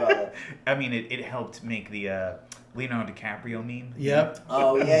time, my brother. I mean, it helped make the Leonardo DiCaprio meme. Yep.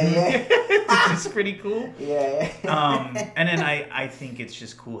 Oh yeah. It's pretty cool. Yeah. And then I think it's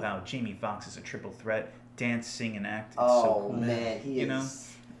just cool how Jamie Foxx is a triple threat: dance, sing, and act. It's so cool. Man, he is.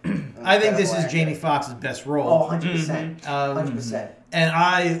 I think this is Jamie Foxx's best role. 100%. 100%. And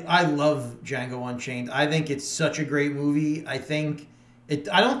I love Django Unchained. I think it's such a great movie. I think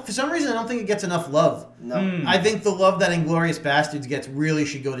For some reason, I don't think it gets enough love. No. I think the love that Inglourious Bastards gets really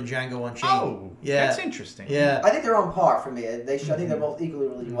should go to Django Unchained. Oh, yeah, that's interesting. Yeah, I think they're on par for me. I think they're both equally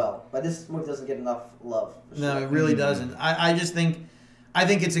really well. But this movie doesn't get enough love. For no, sure. it really doesn't. I just think,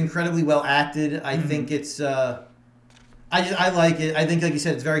 it's incredibly well acted. I think it's. I like it. I think, like you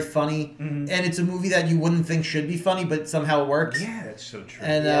said, it's very funny, and it's a movie that you wouldn't think should be funny, but somehow it works. Yeah, that's so true.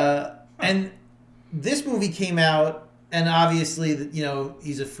 And and this movie came out. And obviously,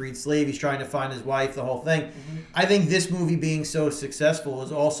 he's a freed slave. He's trying to find his wife, the whole thing. I think this movie being so successful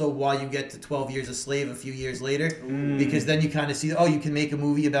is also why you get to 12 Years a Slave a few years later. Because then you kind of see, you can make a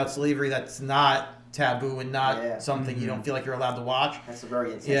movie about slavery that's not taboo and not something you don't feel like you're allowed to watch. That's a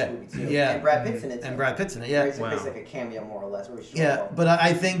very intense movie, too. Yeah. And Brad Pitt's in it, too. And Brad Pitt's in it, yeah. It's like a cameo, more or less. But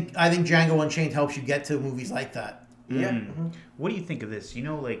I think Django Unchained helps you get to movies like that. Yeah. What do you think of this?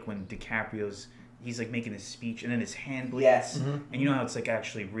 Like when DiCaprio's... He's like making his speech, and then his hand bleeds. Yes. And you know how it's like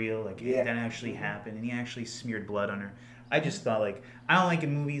actually real, like that actually happened, and he actually smeared blood on her. I just thought I don't like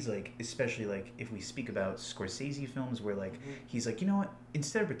in movies especially if we speak about Scorsese films where he's like, you know what?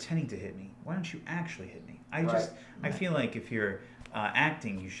 Instead of pretending to hit me, why don't you actually hit me? I feel like if you're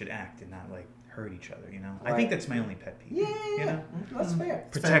acting, you should act and not hurt each other. I think that's my only pet peeve. Yeah. That's fair.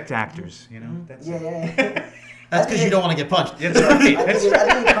 Protect actors. That's Yeah. That's because you don't want to get punched. That's right.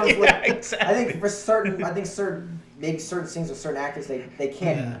 I think it comes with. Exactly. I think certain scenes or certain actors they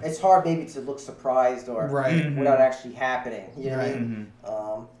can't. Yeah. It's hard maybe to look surprised or without actually happening. You know what I mean?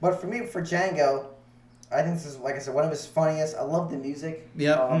 But for me, for Django, I think this is, like I said, one of his funniest. I love the music.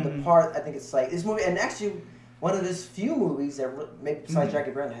 Yeah. The part, I think it's this movie, and actually one of his few movies that maybe besides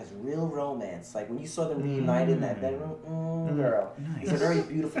Jackie Brown has real romance. When you saw them reunited in that bedroom, girl, nice. It's a very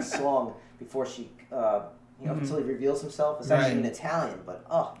beautiful song before she. Until he reveals himself. It's actually in Italian, but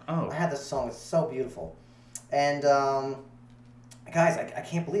I had this song. It's so beautiful, and guys, I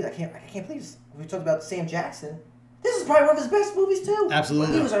can't believe we talked about Sam Jackson. This is probably one of his best movies too.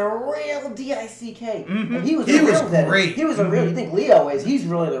 Absolutely, he was a real DICK, and he was great. He was a real. You think Leo is? He's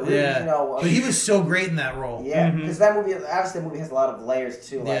really the real. Yeah. But he was so great in that role. Yeah, because that movie has a lot of layers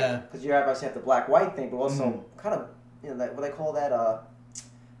too. Because you obviously have the black-white thing, but also kind of what they call that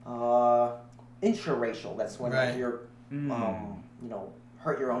interracial. That's when you're,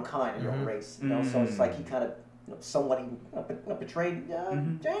 hurt your own kind or your own race. So it's he kind of, somewhat betrayed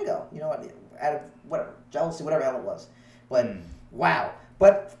Django. Out of whatever jealousy, whatever hell it was. But wow.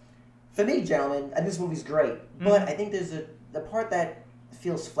 But for me, gentlemen, and this movie's great. But I think there's the part that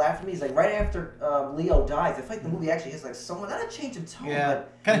feels flat for me is right after Leo dies. I feel like the movie actually has not a change of tone,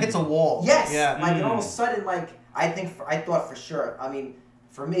 but kind of hits a wall. Yes. Yeah. And all of a sudden, I thought for sure. I mean.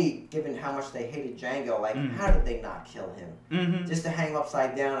 For me, given how much they hated Django, how did they not kill him? Just to hang him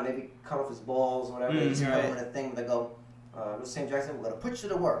upside down and maybe cut off his balls or whatever. They just put him in a thing. They go, with Sam Jackson, we're gonna put you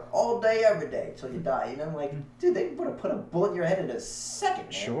to work all day, every day till you die. Dude, they would have put a bullet in your head in a second.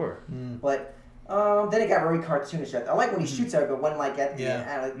 Man. Sure. But then it got very cartoonish. I like when he shoots everybody, but when at the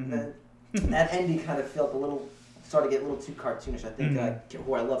end, that ending kind of felt a little. Started to get a little too cartoonish. I think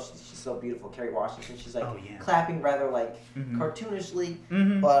who I love, she's so beautiful, Kerry Washington. She's clapping rather cartoonishly,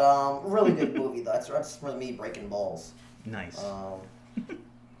 but really good movie though. That's really me breaking balls. Nice.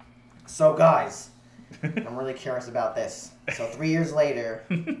 So guys, I'm really curious about this. So 3 years later,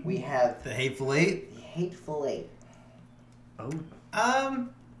 we have The Hateful Eight. The Hateful Eight. Oh.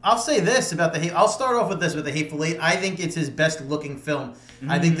 I'll say this about I'll start off with this with The Hateful Eight. I think it's his best looking film.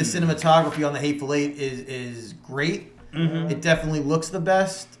 I think the cinematography on The Hateful Eight is great. It definitely looks the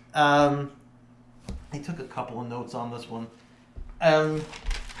best. I took a couple of notes on this one. I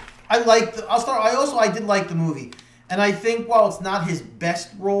did like the movie. And I think while it's not his best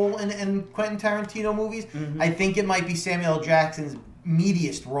role in Quentin Tarantino movies, I think it might be Samuel L. Jackson's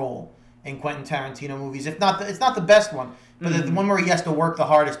meatiest role in Quentin Tarantino movies. If not, it's not the best one, but the one where he has to work the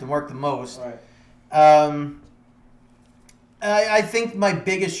hardest and work the most. Right. I think my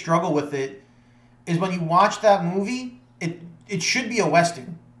biggest struggle with it is when you watch that movie, it should be a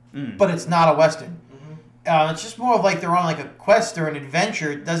Western, but it's not a Western. It's just more of they're on a quest or an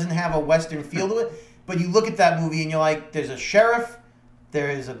adventure. It doesn't have a Western feel to it. But you look at that movie and you're like, there's a sheriff,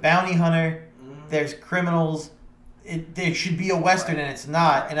 there's a bounty hunter, there's criminals. There should be a Western and it's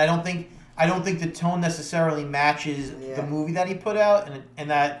not. And I don't think the tone necessarily matches the movie that he put out, and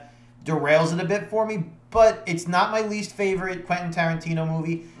that derails it a bit for me. But it's not my least favorite Quentin Tarantino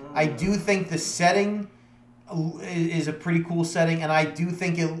movie. I do think the setting is a pretty cool setting, and I do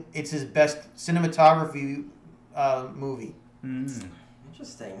think it's his best cinematography movie.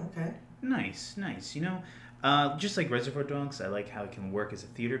 Interesting. Okay. Nice. Just like Reservoir Dogs, I like how it can work as a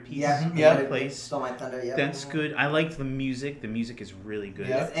theater piece. Yeah. Place. Stole My Thunder. Yeah. That's good. I liked the music. The music is really good.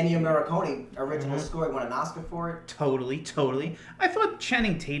 Yes, Ennio Morricone original score. He won an Oscar for it. Totally. I thought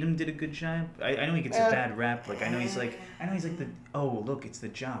Channing Tatum did a good job. I know he gets a bad rap. Like I know he's like the look, it's the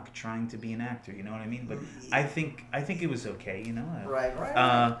jock trying to be an actor. You know what I mean? But I think it was okay. You know. Right.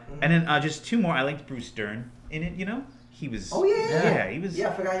 And then just two more. I liked Bruce Dern in it. You know. He was. Oh yeah. He was. Yeah,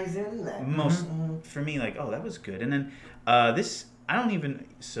 I forgot he was in that. Most for me, like, that was good. And then this, I don't even.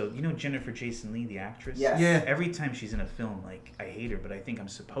 So you know Jennifer Jason Leigh, the actress. Yes. Yeah. Every time she's in a film, like I hate her, but I think I'm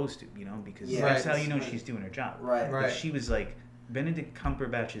supposed to, you know, because Yeah. that's how you know she's doing her job. Right. But she was like Benedict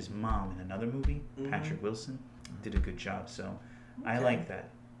Cumberbatch's mom in another movie. Patrick Wilson did a good job, so I like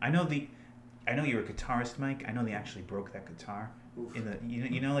that. I know you're a guitarist, Mike. I know they actually broke that guitar. In the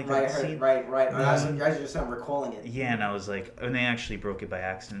you know like right, that scene. Right. I just I'm recalling it. Yeah, and I was like, and they actually broke it by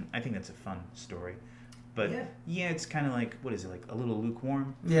accident. I think that's a fun story, but yeah it's kind of like, what is it, like a little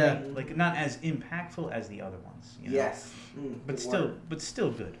lukewarm? Yeah, like not as impactful as the other ones. You know? Yes, but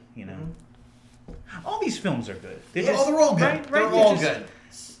still good. You know, all these films are good. They're all good. Right? They're all good.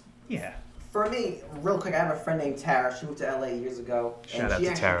 Yeah. For me, real quick, I have a friend named Tara. She moved to LA years ago, Shout and out she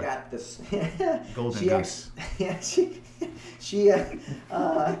to actually Tara. got this. Golden Goose. She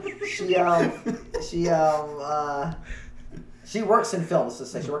works in film.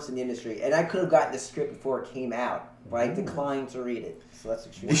 So she works in the industry, and I could have gotten the script before it came out, but I declined to read it. So that's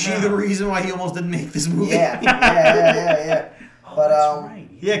extremely. Is she the reason why he almost didn't make this movie? Yeah. But That's right.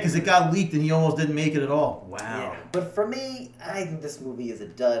 Yeah, because it got leaked and he almost didn't make it at all. Wow. Yeah. But for me, I think this movie is a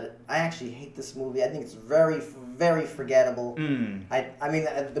dud. I actually hate this movie. I think it's very, very forgettable. I mean,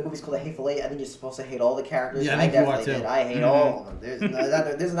 the movie's called A Hateful Eight. I think you're supposed to hate all the characters. Yeah, I think you are definitely too. did. I hate all of them.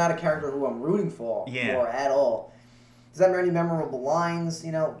 There's not a character who I'm rooting for at all. There's not many memorable lines,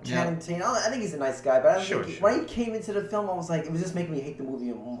 you know. Channing Tatum, I think he's a nice guy, but I don't think when he came into the film, I was like, it was just making me hate the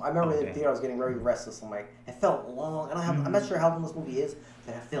movie. I remember in the theater, I was getting very restless. I'm like, it felt long. I'm not sure how long this movie is,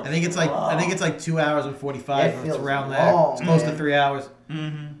 but it felt. I think it's like 2 hours and 45. It It's around long, that. It's close to 3 hours.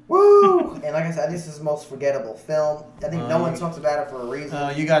 Woo! And like I said, this is the most forgettable film. I think no one talks about it for a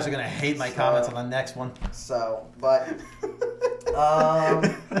reason. You guys are gonna hate my comments on the next one. So, but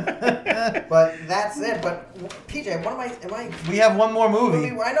that's it. But PJ, what am I? We have one more movie.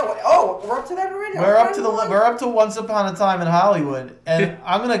 I know. Oh, we're up to that already. We're up to Once Upon a Time in Hollywood, and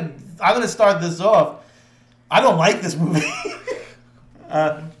I'm gonna start this off. I don't like this movie.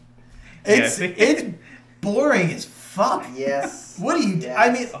 It's boring as fuck. Yes. What do you? Yes.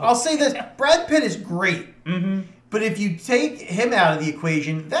 I mean, I'll say this: Brad Pitt is great, but if you take him out of the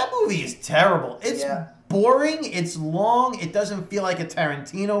equation, that movie is terrible. It's boring. It's long. It doesn't feel like a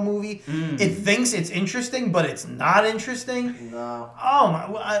Tarantino movie. It thinks it's interesting, but it's not interesting. No. Oh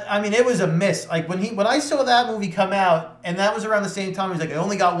my! I mean, it was a miss. Like when I saw that movie come out, and that was around the same time. He's like, I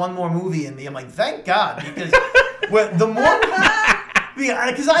only got one more movie in me. I'm like, thank God, because the more.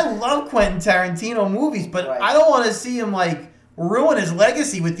 Because I love Quentin Tarantino movies, but I don't want to see him like ruin his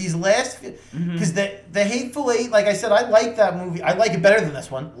legacy with these last. Because the Hateful Eight, like I said, I like that movie. I like it better than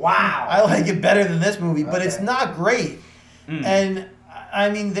this one. Wow. I like it better than this movie, but it's not great. And I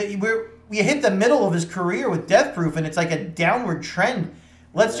mean, we hit the middle of his career with Death Proof, and it's like a downward trend.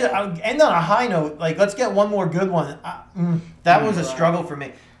 Let's just end on a high note. Like, let's get one more good one. That was a struggle for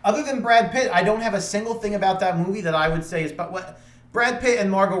me. Other than Brad Pitt, I don't have a single thing about that movie that I would say is. But what Brad Pitt and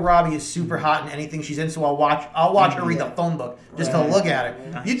Margot Robbie is super hot in anything she's in, so I'll watch her read the phone book just to look at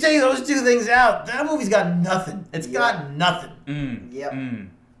her. You take those two things out, that movie's got nothing. It's got nothing.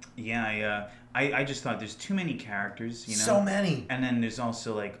 Yeah, I just thought there's too many characters, you know. So many. And then there's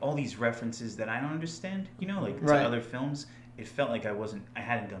also like all these references that I don't understand, you know, like to other films. It felt like I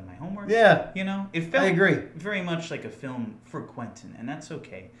hadn't done my homework. Yeah. You know, it felt I agree. very much like a film for Quentin, and that's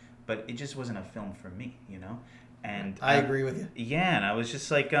okay. But it just wasn't a film for me, you know. And I agree with you. Yeah, and I was just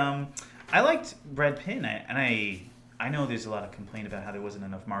like, I liked Brad Pitt, and I know there's a lot of complaint about how there wasn't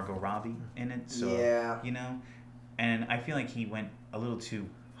enough Margot Robbie in it. So you know, and I feel like he went a little too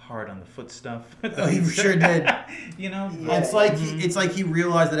hard on the foot stuff. Oh, he sure did. You know, it's like he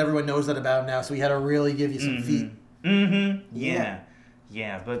realized that everyone knows that about him now, so he had to really give you some feet. Yeah,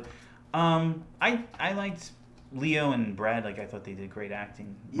 but I liked Leo and Brad. Like I thought they did great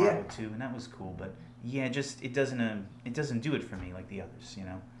acting. Margot too, and that was cool. But just it doesn't do it for me like the others. You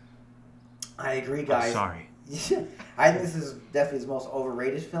know. I agree, guys. Oh, sorry. I think this is definitely his most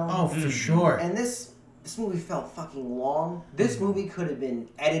overrated film. Oh, for sure. And this movie felt fucking long. This movie could have been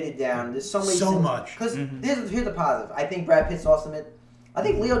edited down. There's so many much. Because here's the positive. I think Brad Pitt's awesome. I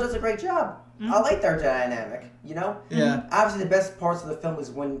think Leo does a great job. I like their dynamic, you know? Yeah. Obviously, the best parts of the film is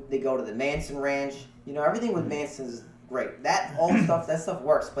when they go to the Manson ranch. You know, everything with Manson is great. That stuff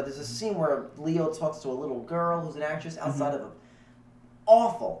works. But there's a scene where Leo talks to a little girl who's an actress outside of him.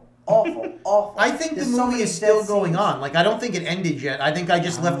 Awful. I think the movie is still going on. Like, I don't think it ended yet. I think I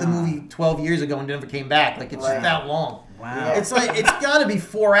just left the movie 12 years ago and never came back. Like, it's just that long. Wow. Yeah. It's like, it's got to be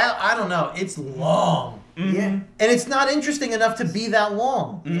 4 hours. I don't know. It's long. Yeah. And it's not interesting enough to be that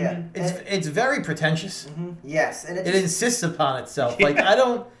long. Yeah. It's very pretentious. Yes. And It insists upon itself. Like, I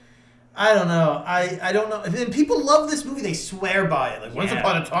don't know. I don't know. And people love this movie. They swear by it. Like, once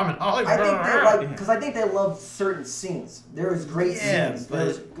upon a time in Hollywood. I think they like, because I think they love certain scenes. There's great scenes. but-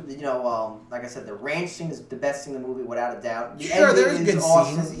 There's, you know, like I said, the ranch scene is the best scene in the movie without a doubt. The Sure, ending there's is good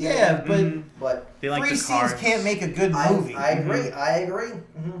awesome. scenes. Yeah, but They like three the scenes cars. can't make a good movie. I agree.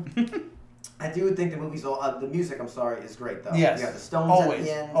 I do think the movie's the music. I'm sorry, is great though. Yes. You have the Stones Always. at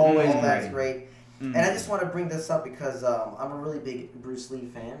the end. Always all that's great. great. And I just want to bring this up because I'm a really big Bruce Lee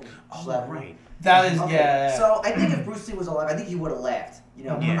fan. Oh, right. That is, Okay, yeah. So I think if Bruce Lee was alive, I think he would have laughed. You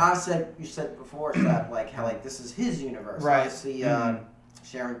know, Yeah. honestly, you said before, Schlapp, like how like this is his universe. Right. Obviously,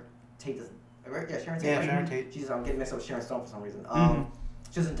 Sharon Tate doesn't. Yeah, Sharon Tate. Yeah, right? Sharon Tate. She's I'm getting mixed up with Sharon Stone for some reason.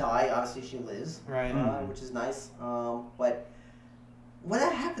 She doesn't die. Obviously, she lives. Right. Which is nice. But when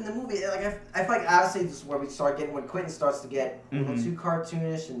that happened in the movie, like I feel like obviously this is where we start getting when Quentin starts to get a little too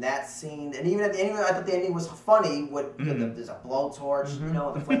cartoonish in that scene, and even at the ending, I thought the ending was funny. There's a blowtorch, you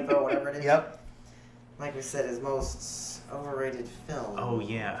know, the flamethrower, whatever it is. Yep. Like we said, his most overrated film. Oh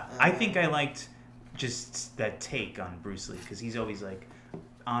yeah, I think I liked just that take on Bruce Lee because he's always like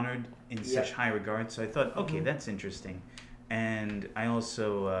honored in such high regard. So I thought, okay, that's interesting. And I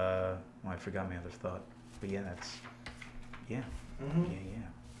also, I forgot my other thought, but yeah, yeah.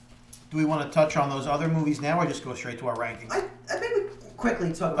 Do we want to touch on those other movies now, or just go straight to our rankings? I think we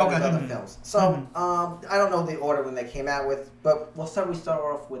quickly talk about his other films. So I don't know the order when they came out with, but we start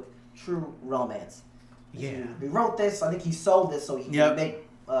off with True Romance. Yeah. He wrote this. I think he sold this so he could make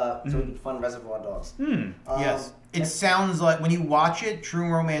so he could fund Reservoir Dogs. Yes. It sounds like, when you watch it, True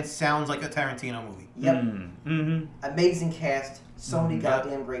Romance sounds like a Tarantino movie. Yep. Amazing cast. So many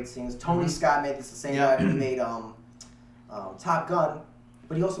goddamn great scenes. Tony Scott made this, the same guy who made Top Gun,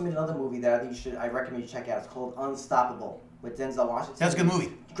 but he also made another movie that I recommend you check out. It's called Unstoppable with Denzel Washington. That's a good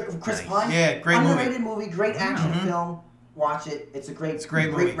movie. Chris Pine. Yeah, great movie. Underrated movie. Great action film. Watch it. It's a great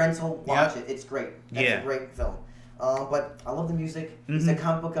movie. rental. Watch it. It's great. That's a great film. But I love the music. He's a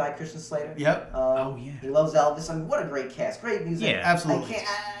comic book guy, Christian Slater. Yep. He loves Elvis. I mean, what a great cast. Great music. Yeah, absolutely.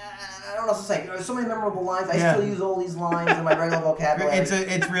 I don't know what to say. There's so many memorable lines. I still use all these lines in my regular vocabulary.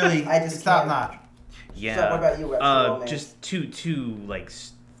 It's really it's top notch. Yeah. So what about you? Just two like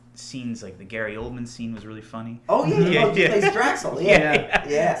scenes, like the Gary Oldman scene was really funny. Oh yeah, he plays Draxel. Yeah.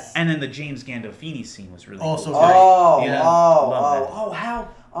 Yes. And then the James Gandolfini scene was really also cool. great.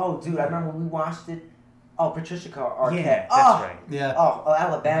 Dude, I remember when we watched it. Oh, Patricia Arquette. Yeah, that's right. Yeah. Oh,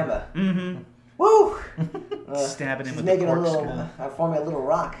 Alabama. Mm-hmm. Woo! Stabbing him with making the a little, forming a little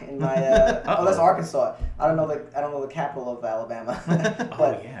rock in my. Oh, that's Arkansas. I don't know the capital of Alabama. But,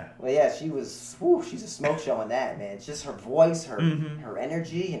 well, yeah, she was. Woo, she's a smoke show in that, man. It's just her voice, her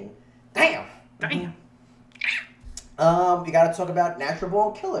energy, and damn. You got to talk about Natural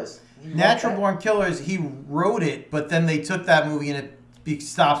Born Killers. Natural Born Killers. He wrote it, but then they took that movie and it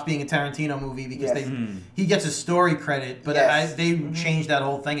stops being a Tarantino movie because he gets a story credit, but they changed that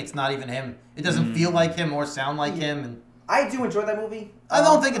whole thing. It's not even him. It doesn't feel like him or sound like him. And I do enjoy that movie. I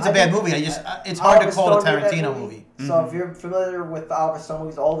don't think it's a bad movie. It's hard to call it a Tarantino movie. So if you're familiar with the Oliver Stone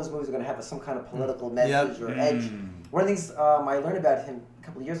movies, all of his movies are going to have some kind of political message or edge. One of the things I learned about him a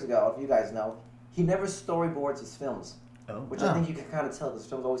couple of years ago, if you guys know, he never storyboards his films, which I think you can kind of tell. His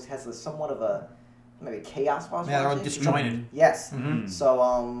films always has somewhat of a maybe chaos. Yeah, they're disjointed. Yes.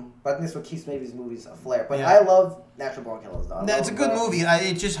 So, but I think that's what keeps maybe his movies a flair. But I love Natural Born Killers, though. It's a good movie.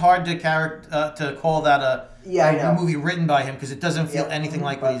 It's just hard to call that a movie written by him because it doesn't feel anything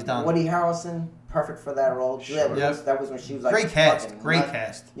like what he's done. Woody Harrelson, perfect for that role. That was when she was like great cast. Great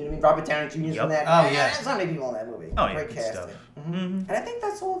cast. You know what I mean? Robert Downey Jr.'s in that. Oh yeah. There's not many people in that movie. Oh yeah. Great casting. Stuff. And I think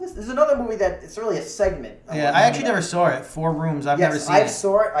that's all of this. There's another movie that it's really a segment. Yeah, I actually never saw it. 4 Rooms. I've never seen it.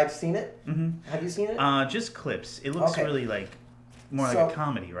 I've seen it. Have you seen it? Just clips. It looks really like more like a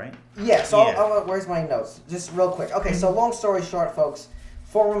comedy, right? Yeah. So where's my notes? Just real quick. Okay. So long story short, folks,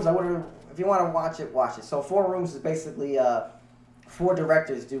 4 Rooms. If you want to watch it, watch it. So 4 Rooms is basically 4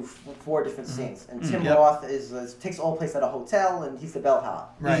 directors do 4 different scenes, and Tim Roth takes all place at a hotel, and he's the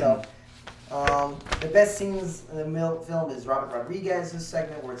bellhop. Right. So the best scenes in the film is Robert Rodriguez's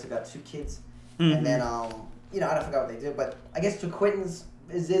segment where it's about 2 kids, and then I don't forget what they do, but I guess to Quentin's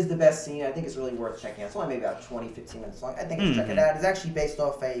is the best scene. I think it's really worth checking out. It's only maybe about 20, 15 minutes long. I think it's check it out. It's actually based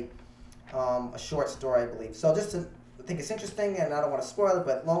off a short story, I believe. So just to I think it's interesting, and I don't want to spoil it,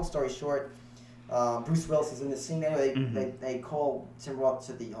 but long story short, Bruce Willis is in the scene. Anyway, they call Tim Roth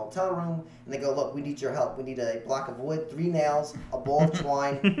to the hotel room, and they go, look, we need your help. We need a block of wood, 3 nails, a ball of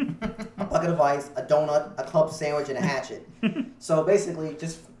twine, a bucket of ice, a donut, a club sandwich, and a hatchet. So basically,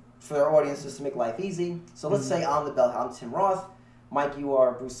 just for our audience, just to make life easy. So let's say I'm the bellhop. I'm Tim Roth. Mike, you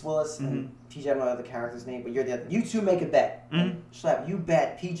are Bruce Willis, and PJ, I don't know the character's name, but you're the other. You two make a bet. Schlapp, you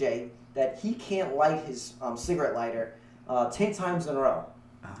bet PJ that he can't light his cigarette lighter 10 times in a row.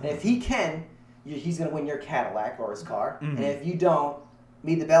 And if he can, he's going to win your Cadillac or his car. And if you don't,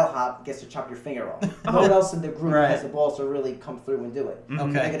 me, the bellhop, gets to chop your finger off. No one else in the group has the balls to really come through and do it.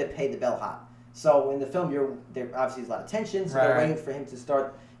 Okay. They're going to pay the bellhop. So in the film, there obviously is a lot of tension, so they're waiting for him to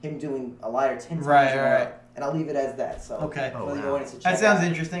start him doing a lighter 10 times in a row. And I'll leave it as that. So okay. For the audience to check that sounds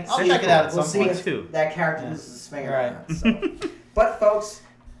interesting. I'll check it out at some point too. That character loses his finger or not. So. But folks,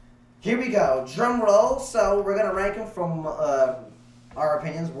 here we go. Drum roll. So we're gonna rank them from our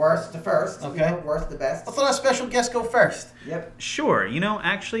opinions, worst to first. Okay. You know, worst to best. Let's let our special guest go first. Yep. Sure.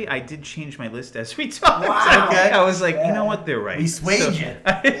 Actually, I did change my list as we talked. Wow. Okay. I was like, you know what? They're right. We swayed you.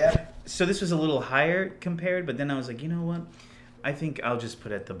 So this was a little higher compared, but then I was like, you know what? I think I'll just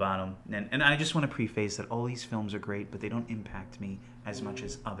put it at the bottom. And I just want to preface that all these films are great, but they don't impact me as much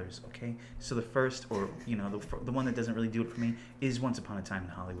as others, okay? So the first, or, the one that doesn't really do it for me is Once Upon a Time in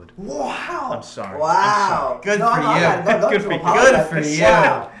Hollywood. Wow. I'm sorry. Wow. Good for you. Good for you. Good for you.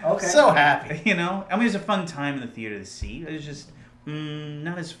 Wow. Okay. So happy. It was a fun time in the theater to see. It was just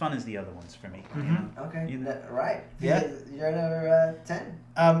not as fun as the other ones for me. Okay. Right. Yeah. You're number 10?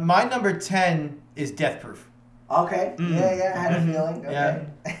 My number 10 is Death Proof. Okay. Yeah, I had a feeling. Okay. Yeah.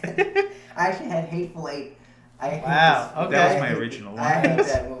 I actually had Hateful Eight. Wow. Okay. That was my original one. I hate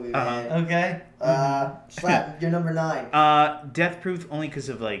that movie, man. Okay. Schlapp, you're number 9. Death Proof, only because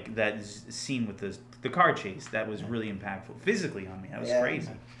of that scene with the car chase. That was really impactful physically on me. That was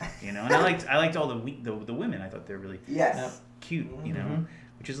crazy. And I liked all the women. I thought they were really cute.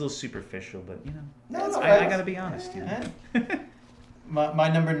 Which is a little superficial, but I gotta be honest. My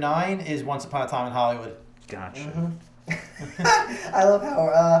number 9 is Once Upon a Time in Hollywood. Gotcha. I love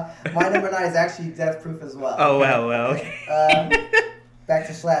how my number 9 is actually Death Proof as well. Oh, well, okay. Back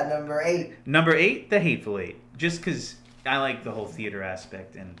to Schlapp, number 8. Number 8, The Hateful Eight. Just because I like the whole theater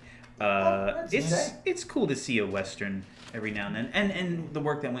aspect, and it's cool to see a Western every now and then. And the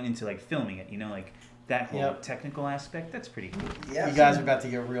work that went into filming it, that whole technical aspect, that's pretty cool. Yep. You guys are about to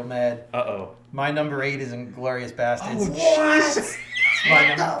get real mad. Uh-oh. My number 8 is Inglourious Bastards. Oh, what?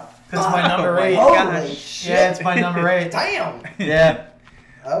 It's my number 8. Holy shit. Yeah, it's my number 8. Damn. Yeah.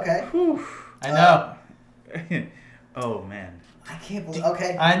 Okay. Whew. I know. Oh, man. I can't believe.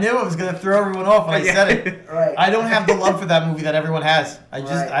 Okay. I knew it was going to throw everyone off when I said it. Right. I don't have the love for that movie that everyone has. I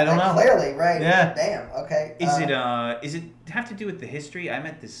don't know. Clearly, right. Yeah. Damn. Okay. Is it have to do with the history? I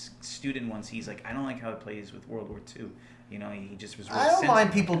met this student once. He's like, I don't like how it plays with World War II. He just was really I don't sensitive.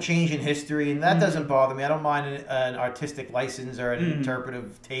 mind people changing history, and that doesn't bother me. I don't mind an artistic license or an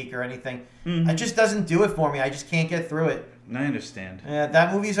interpretive take or anything. It just doesn't do it for me. I just can't get through it. I understand. Yeah,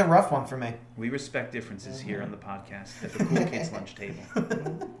 that movie's a rough one for me. We respect differences here on the podcast at the Cool Kids Lunch Table.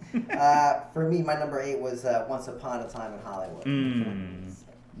 For me, my number 8 was Once Upon a Time in Hollywood.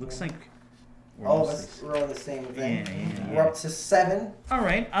 Looks like we're all on the same thing. Yeah. We're up to 7. All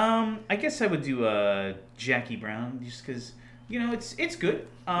right. I guess I would do Jackie Brown just because it's good.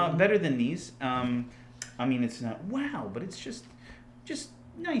 Better than these. It's not wow, but it's just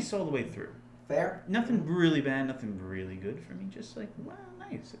nice all the way through. Fair. Nothing really bad, nothing really good for me. Just wow,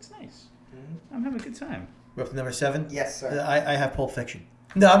 nice. It's nice. I'm having a good time. We're up to number 7? Yes, sir. I have Pulp Fiction.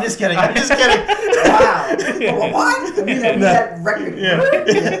 No, I'm just kidding. Wow. What? That record.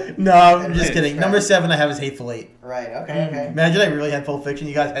 Yeah. No, I'm just kidding. Number 7 I have is Hateful Eight. Right. Okay. Imagine I really had Pulp Fiction.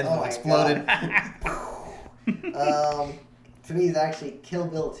 You guys had exploded. For me, it's actually Kill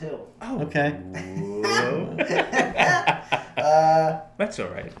Bill 2. Oh. Okay. That's all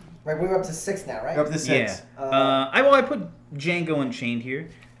right. Right, we're up to 6 now, right? We're up to 6. Yeah. I put Django Unchained here.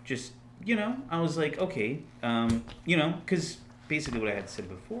 Just I was like, okay, because basically what I had said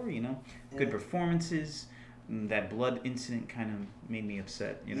before, good performances. That blood incident kind of made me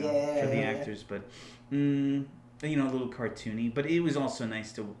upset, for the actors, but a little cartoony. But it was also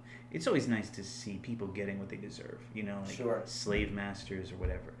nice to. It's always nice to see people getting what they deserve, slave masters or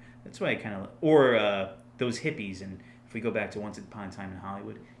whatever. That's why I kind of or those hippies. And if we go back to Once Upon a Time in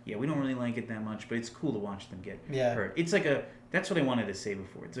Hollywood, we don't really like it that much, but it's cool to watch them get hurt. It's like that's what I wanted to say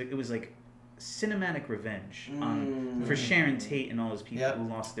before. It was like cinematic revenge for Sharon Tate and all those people who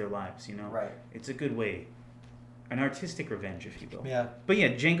lost their lives. You know, Right. It's a good way, an artistic revenge, if you will. Yeah. But yeah,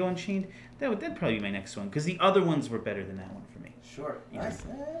 Django Unchained. That'd probably be my next one because the other ones were better than that one for me. Sure. Nice.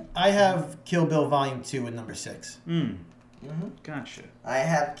 I have Kill Bill Volume 2 at number 6. Gotcha. I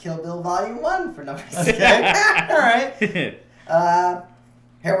have Kill Bill Volume 1 for number 6. Okay. All right. Here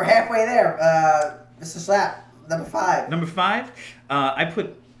we're halfway there. Mr. Schlapp, number 5. Number 5, I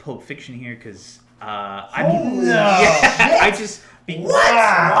put Pulp Fiction here because I just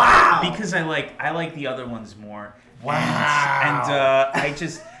Wow! Because I like the other ones more. Wow! And I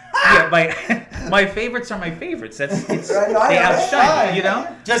just my favorites are my favorites. They outshine, you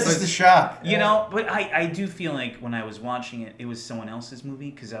know. Just as the shock, you know. But I do feel like when I was watching it, it was someone else's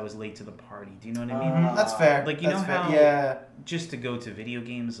movie because I was late to the party. Do you know what I mean? That's fair. Like you That's know fair. how Yeah. just to go to video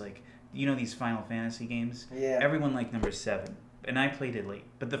games, like you know these Final Fantasy games. Yeah. Everyone liked number 7, and I played it late.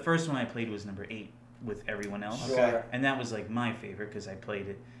 But the first one I played was number 8 with everyone else. Sure. And that was like my favorite because I played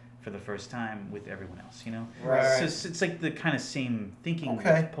it for the first time with everyone else, you know? Right. So it's like the kind of same thinking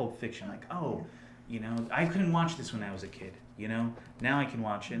with Pulp Fiction. Like, oh, you know, I couldn't watch this when I was a kid, you know? Now I can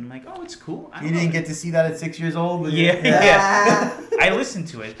watch it and I'm like, oh, it's cool. You didn't get to see that at 6 years old? But Yeah. I listened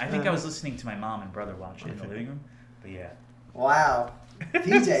to it. I think I was listening to my mom and brother watch it in the living room. But yeah. Wow.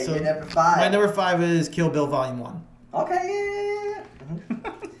 PJ, So you're number 5. My number 5 is Kill Bill Volume 1. Okay,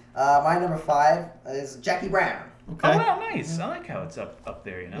 my number 5 is Jackie Brown. Okay. Oh, wow, nice. I like how it's up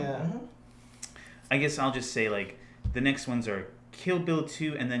there, you know? Yeah. I guess I'll just say, like, the next ones are Kill Bill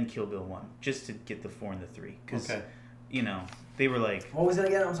 2 and then Kill Bill 1, just to get the 4 and the 3. Because, you know, they were like... What was it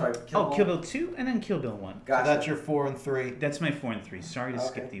again? I'm sorry. Kill Bill 2 and then Kill Bill 1. Gotcha. So that's your 4 and 3. That's my 4 and 3. Sorry to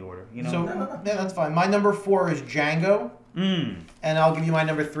skip the order. You know? So, yeah, that's fine. My number 4 is Django. And I'll give you my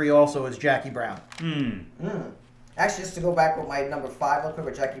number 3 also is Jackie Brown. Actually, just to go back with my number 5 real quick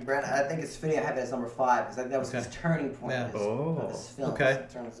with Jackie Brown, I think it's fitting I have it as number 5 because that was his turning point of this film. Okay. In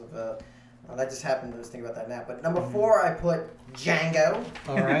terms of, that just happened. I was thinking about that now. But number 4, I put Django.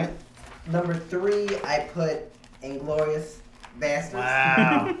 All right. Number 3, I put Inglourious Bastards.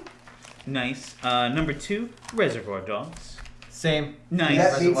 Wow. Nice. Number 2, Reservoir Dogs. Same. Nice.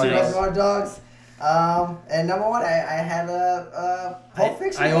 That beats Reservoir Dogs. And number 1, I had Pulp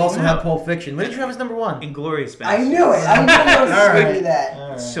Fiction. I also have Pulp Fiction. What did you have as number 1? Inglourious Bastards. I knew it. I knew it was going to be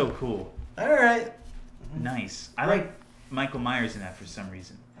that. It's so cool. All right. Nice. I like Michael Myers in that for some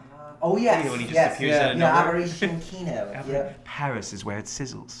reason. Oh, yes. When he just appears out of nowhere. nowhere. Operation Kino. Yep. Paris is where it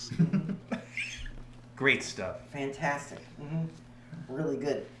sizzles. Great stuff. Fantastic. Really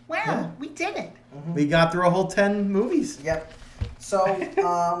good. Wow, we did it. We got through a whole 10 movies. Yep. So,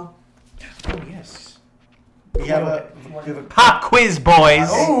 Oh, yes. We have a Pop quiz, boys.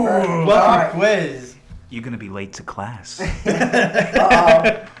 Oh, welcome to quiz. You're going to be late to class.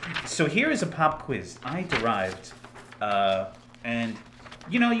 Uh-oh. So here is a pop quiz I derived. And,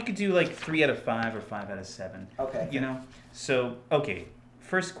 you know, you could do like 3 out of 5 or 5 out of 7. Okay. You know? So, okay.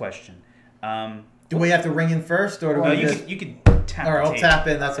 First question. Do we have to ring in first, or do we just... You could tap All right, the I'll tape. tap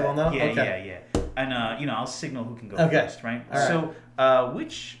in. That's what I'll know? Yeah, Okay. yeah. And, you know, I'll signal who can go Okay. first, right? All right. So,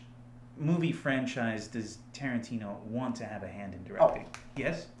 which movie franchise does Tarantino want to have a hand in directing?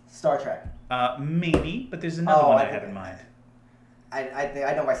 Yes? Star Trek. Maybe, but there's another one I have in mind. I think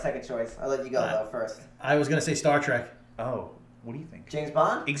I know my second choice. I'll let you go, though, first. I was going to say Star Trek. Oh, what do you think? James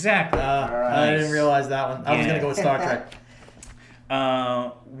Bond? Exactly. I didn't realize that one. I was going to go with Star Trek.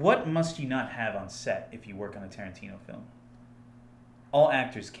 What must you not have on set if you work on a Tarantino film? All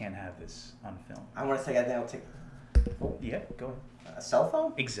actors can't have this on film. I want to say I think I'll take... Yeah, go ahead. A cell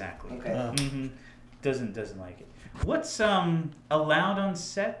phone? Exactly. Okay. Doesn't like it. What's allowed on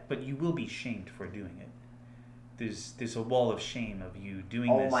set, but you will be shamed for doing it? There's a wall of shame of you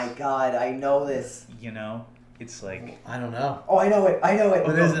doing this. Oh my God, I know this. You know, it's like I don't know. Oh, I know it.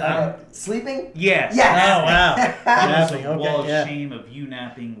 What is it? Sleeping? yes. Yes. Oh, wow. There's Napping, a wall okay, of shame of you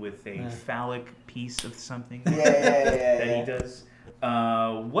napping with a phallic piece of something Yeah. that he does.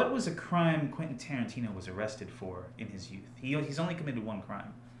 What was a crime Quentin Tarantino was arrested for in his youth? He's only committed one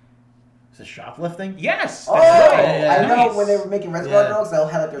crime. Is it shoplifting? Yes. Oh, That's right. I know Nice. when they were making Reservoir Yeah. Dogs, they'll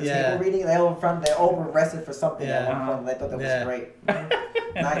have like their Yeah. table reading. They all were arrested for something at Yeah. one point. And I thought that was Yeah. great.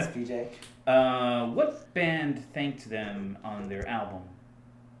 Nice, PJ. What band thanked them on their album?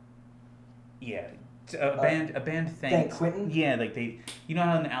 Yeah, a band thanked. Thank Quentin? Yeah, like they, you know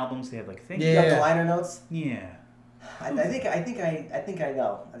how in the albums they have like thank You got the liner notes? Yeah. I think I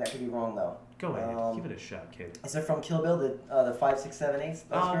know. I could be wrong though. Go ahead, give it a shot, kid. Is it from Kill Bill? The 5, 6, 7, 8? Those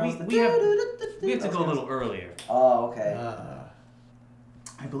girls? We have to go a little earlier. Oh, okay.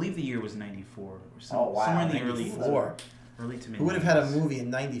 I believe the year was 94 or something. Oh, wow. Somewhere in the early 94. Early to mid. Who would have had a movie in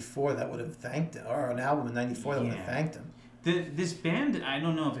 '94 that would have thanked him, or an album in '94 that would have thanked him? This band, I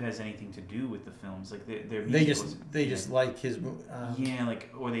don't know if it has anything to do with the films. Like their They music just like his.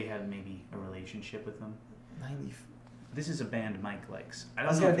 or they had maybe a relationship with them. 90. This is a band Mike likes. I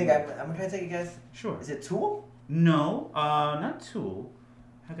was gonna think. I'm gonna take a guess. Sure. Is it Tool? No, not Tool.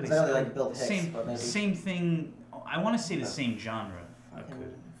 How could I say? Like Bill Hicks, same thing. I want to say the same genre.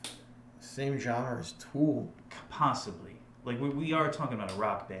 Same genre as Tool. Possibly. Like we are talking about a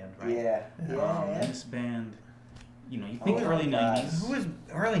rock band, right? Yeah. And this band, you think early '90s. Who is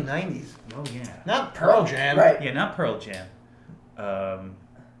early '90s? Oh yeah. Not Pearl Jam. Right. Yeah, not Pearl Jam.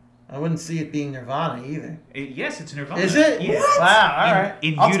 I wouldn't see it being Nirvana either. Yes, it's Nirvana. Is it? Yeah. Wow. All right.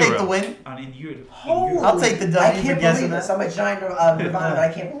 I'll take the win. In utero. I'll take the W. I can't believe this. I'm a giant Nirvana, but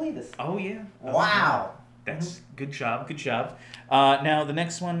I can't believe this. Oh yeah. Wow. That's good job. Good job. Now the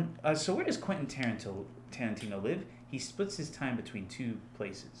next one. So where does Quentin Tarantino live? He splits his time between two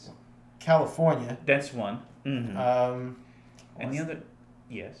places. California. That's one. Mm-hmm. And the other,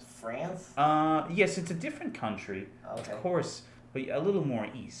 yes. France? Yes, it's a different country, of course, but a little more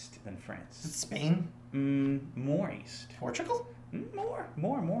east than France. Is it Spain? More east. Portugal? More.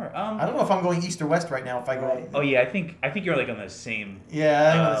 I don't know if I'm going east or west right now. If I go. Oh yeah, I think you're like on the same. Yeah,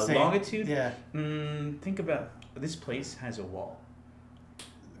 I think on the same longitude. Yeah. Think about this place has a wall.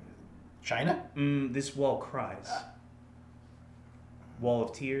 China? This wall cries. Wall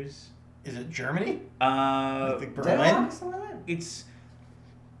of Tears. Is it Germany? Berlin? It's.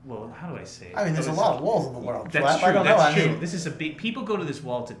 Well, how do I say it? I mean, there's a lot of walls in the world. That's true. I don't know. That's true. This is a big. People go to this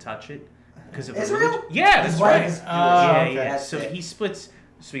wall to touch it because of Israel. Yeah, that's right. Yeah. So he splits.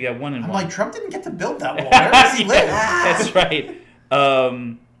 So we got one and I'm one. like, Trump didn't get to build that wall. Where does he live? That's right.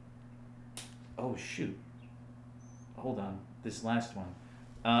 Oh shoot. Hold on. This last one.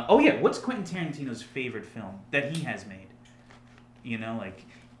 Oh yeah. What's Quentin Tarantino's favorite film that he has made? Like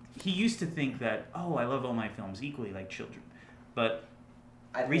he used to think that I love all my films equally like children, but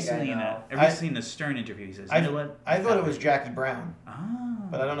recently in the Stern interview he says, you know what? I thought it was Jackie Brown. Ah.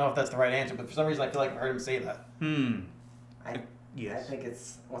 But I don't know if that's the right answer. But for some reason, I feel like I heard him say that. I think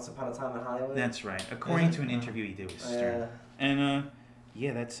it's Once Upon a Time in Hollywood. That's right. According to an interview he did with Stern. And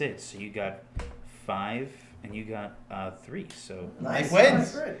that's it. So you got 5 and you got 3. So nice. Mike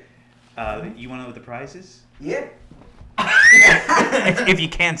wins. You want to know what the prize is? Yeah. if you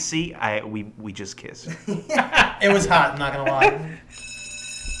can't see, we just kissed. It was hot, I'm not gonna lie.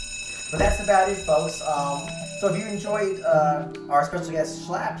 But that's about it, folks. So if you enjoyed our special guest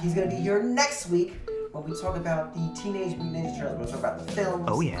Schlapp, he's gonna be here next week when we talk about the Teenage Mutant Ninja Turtles. We're gonna talk about the films,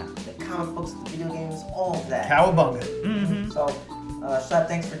 the comic books, the video games, all of that. Cowabunga. Mm-hmm. So Schlapp,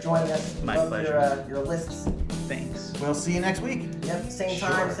 thanks for joining us. My Love pleasure. Your lists. Thanks. We'll see you next week. Yep, same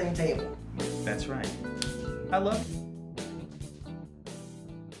time, same table. That's right. I love you.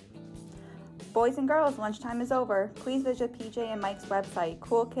 Boys and girls, lunchtime is over. Please visit PJ and Mike's website,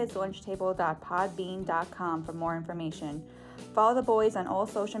 coolkidslunchtable.podbean.com for more information. Follow the boys on all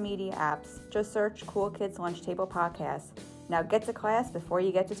social media apps. Just search Cool Kids Lunch Table Podcast. Now get to class before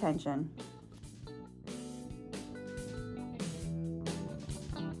you get detention.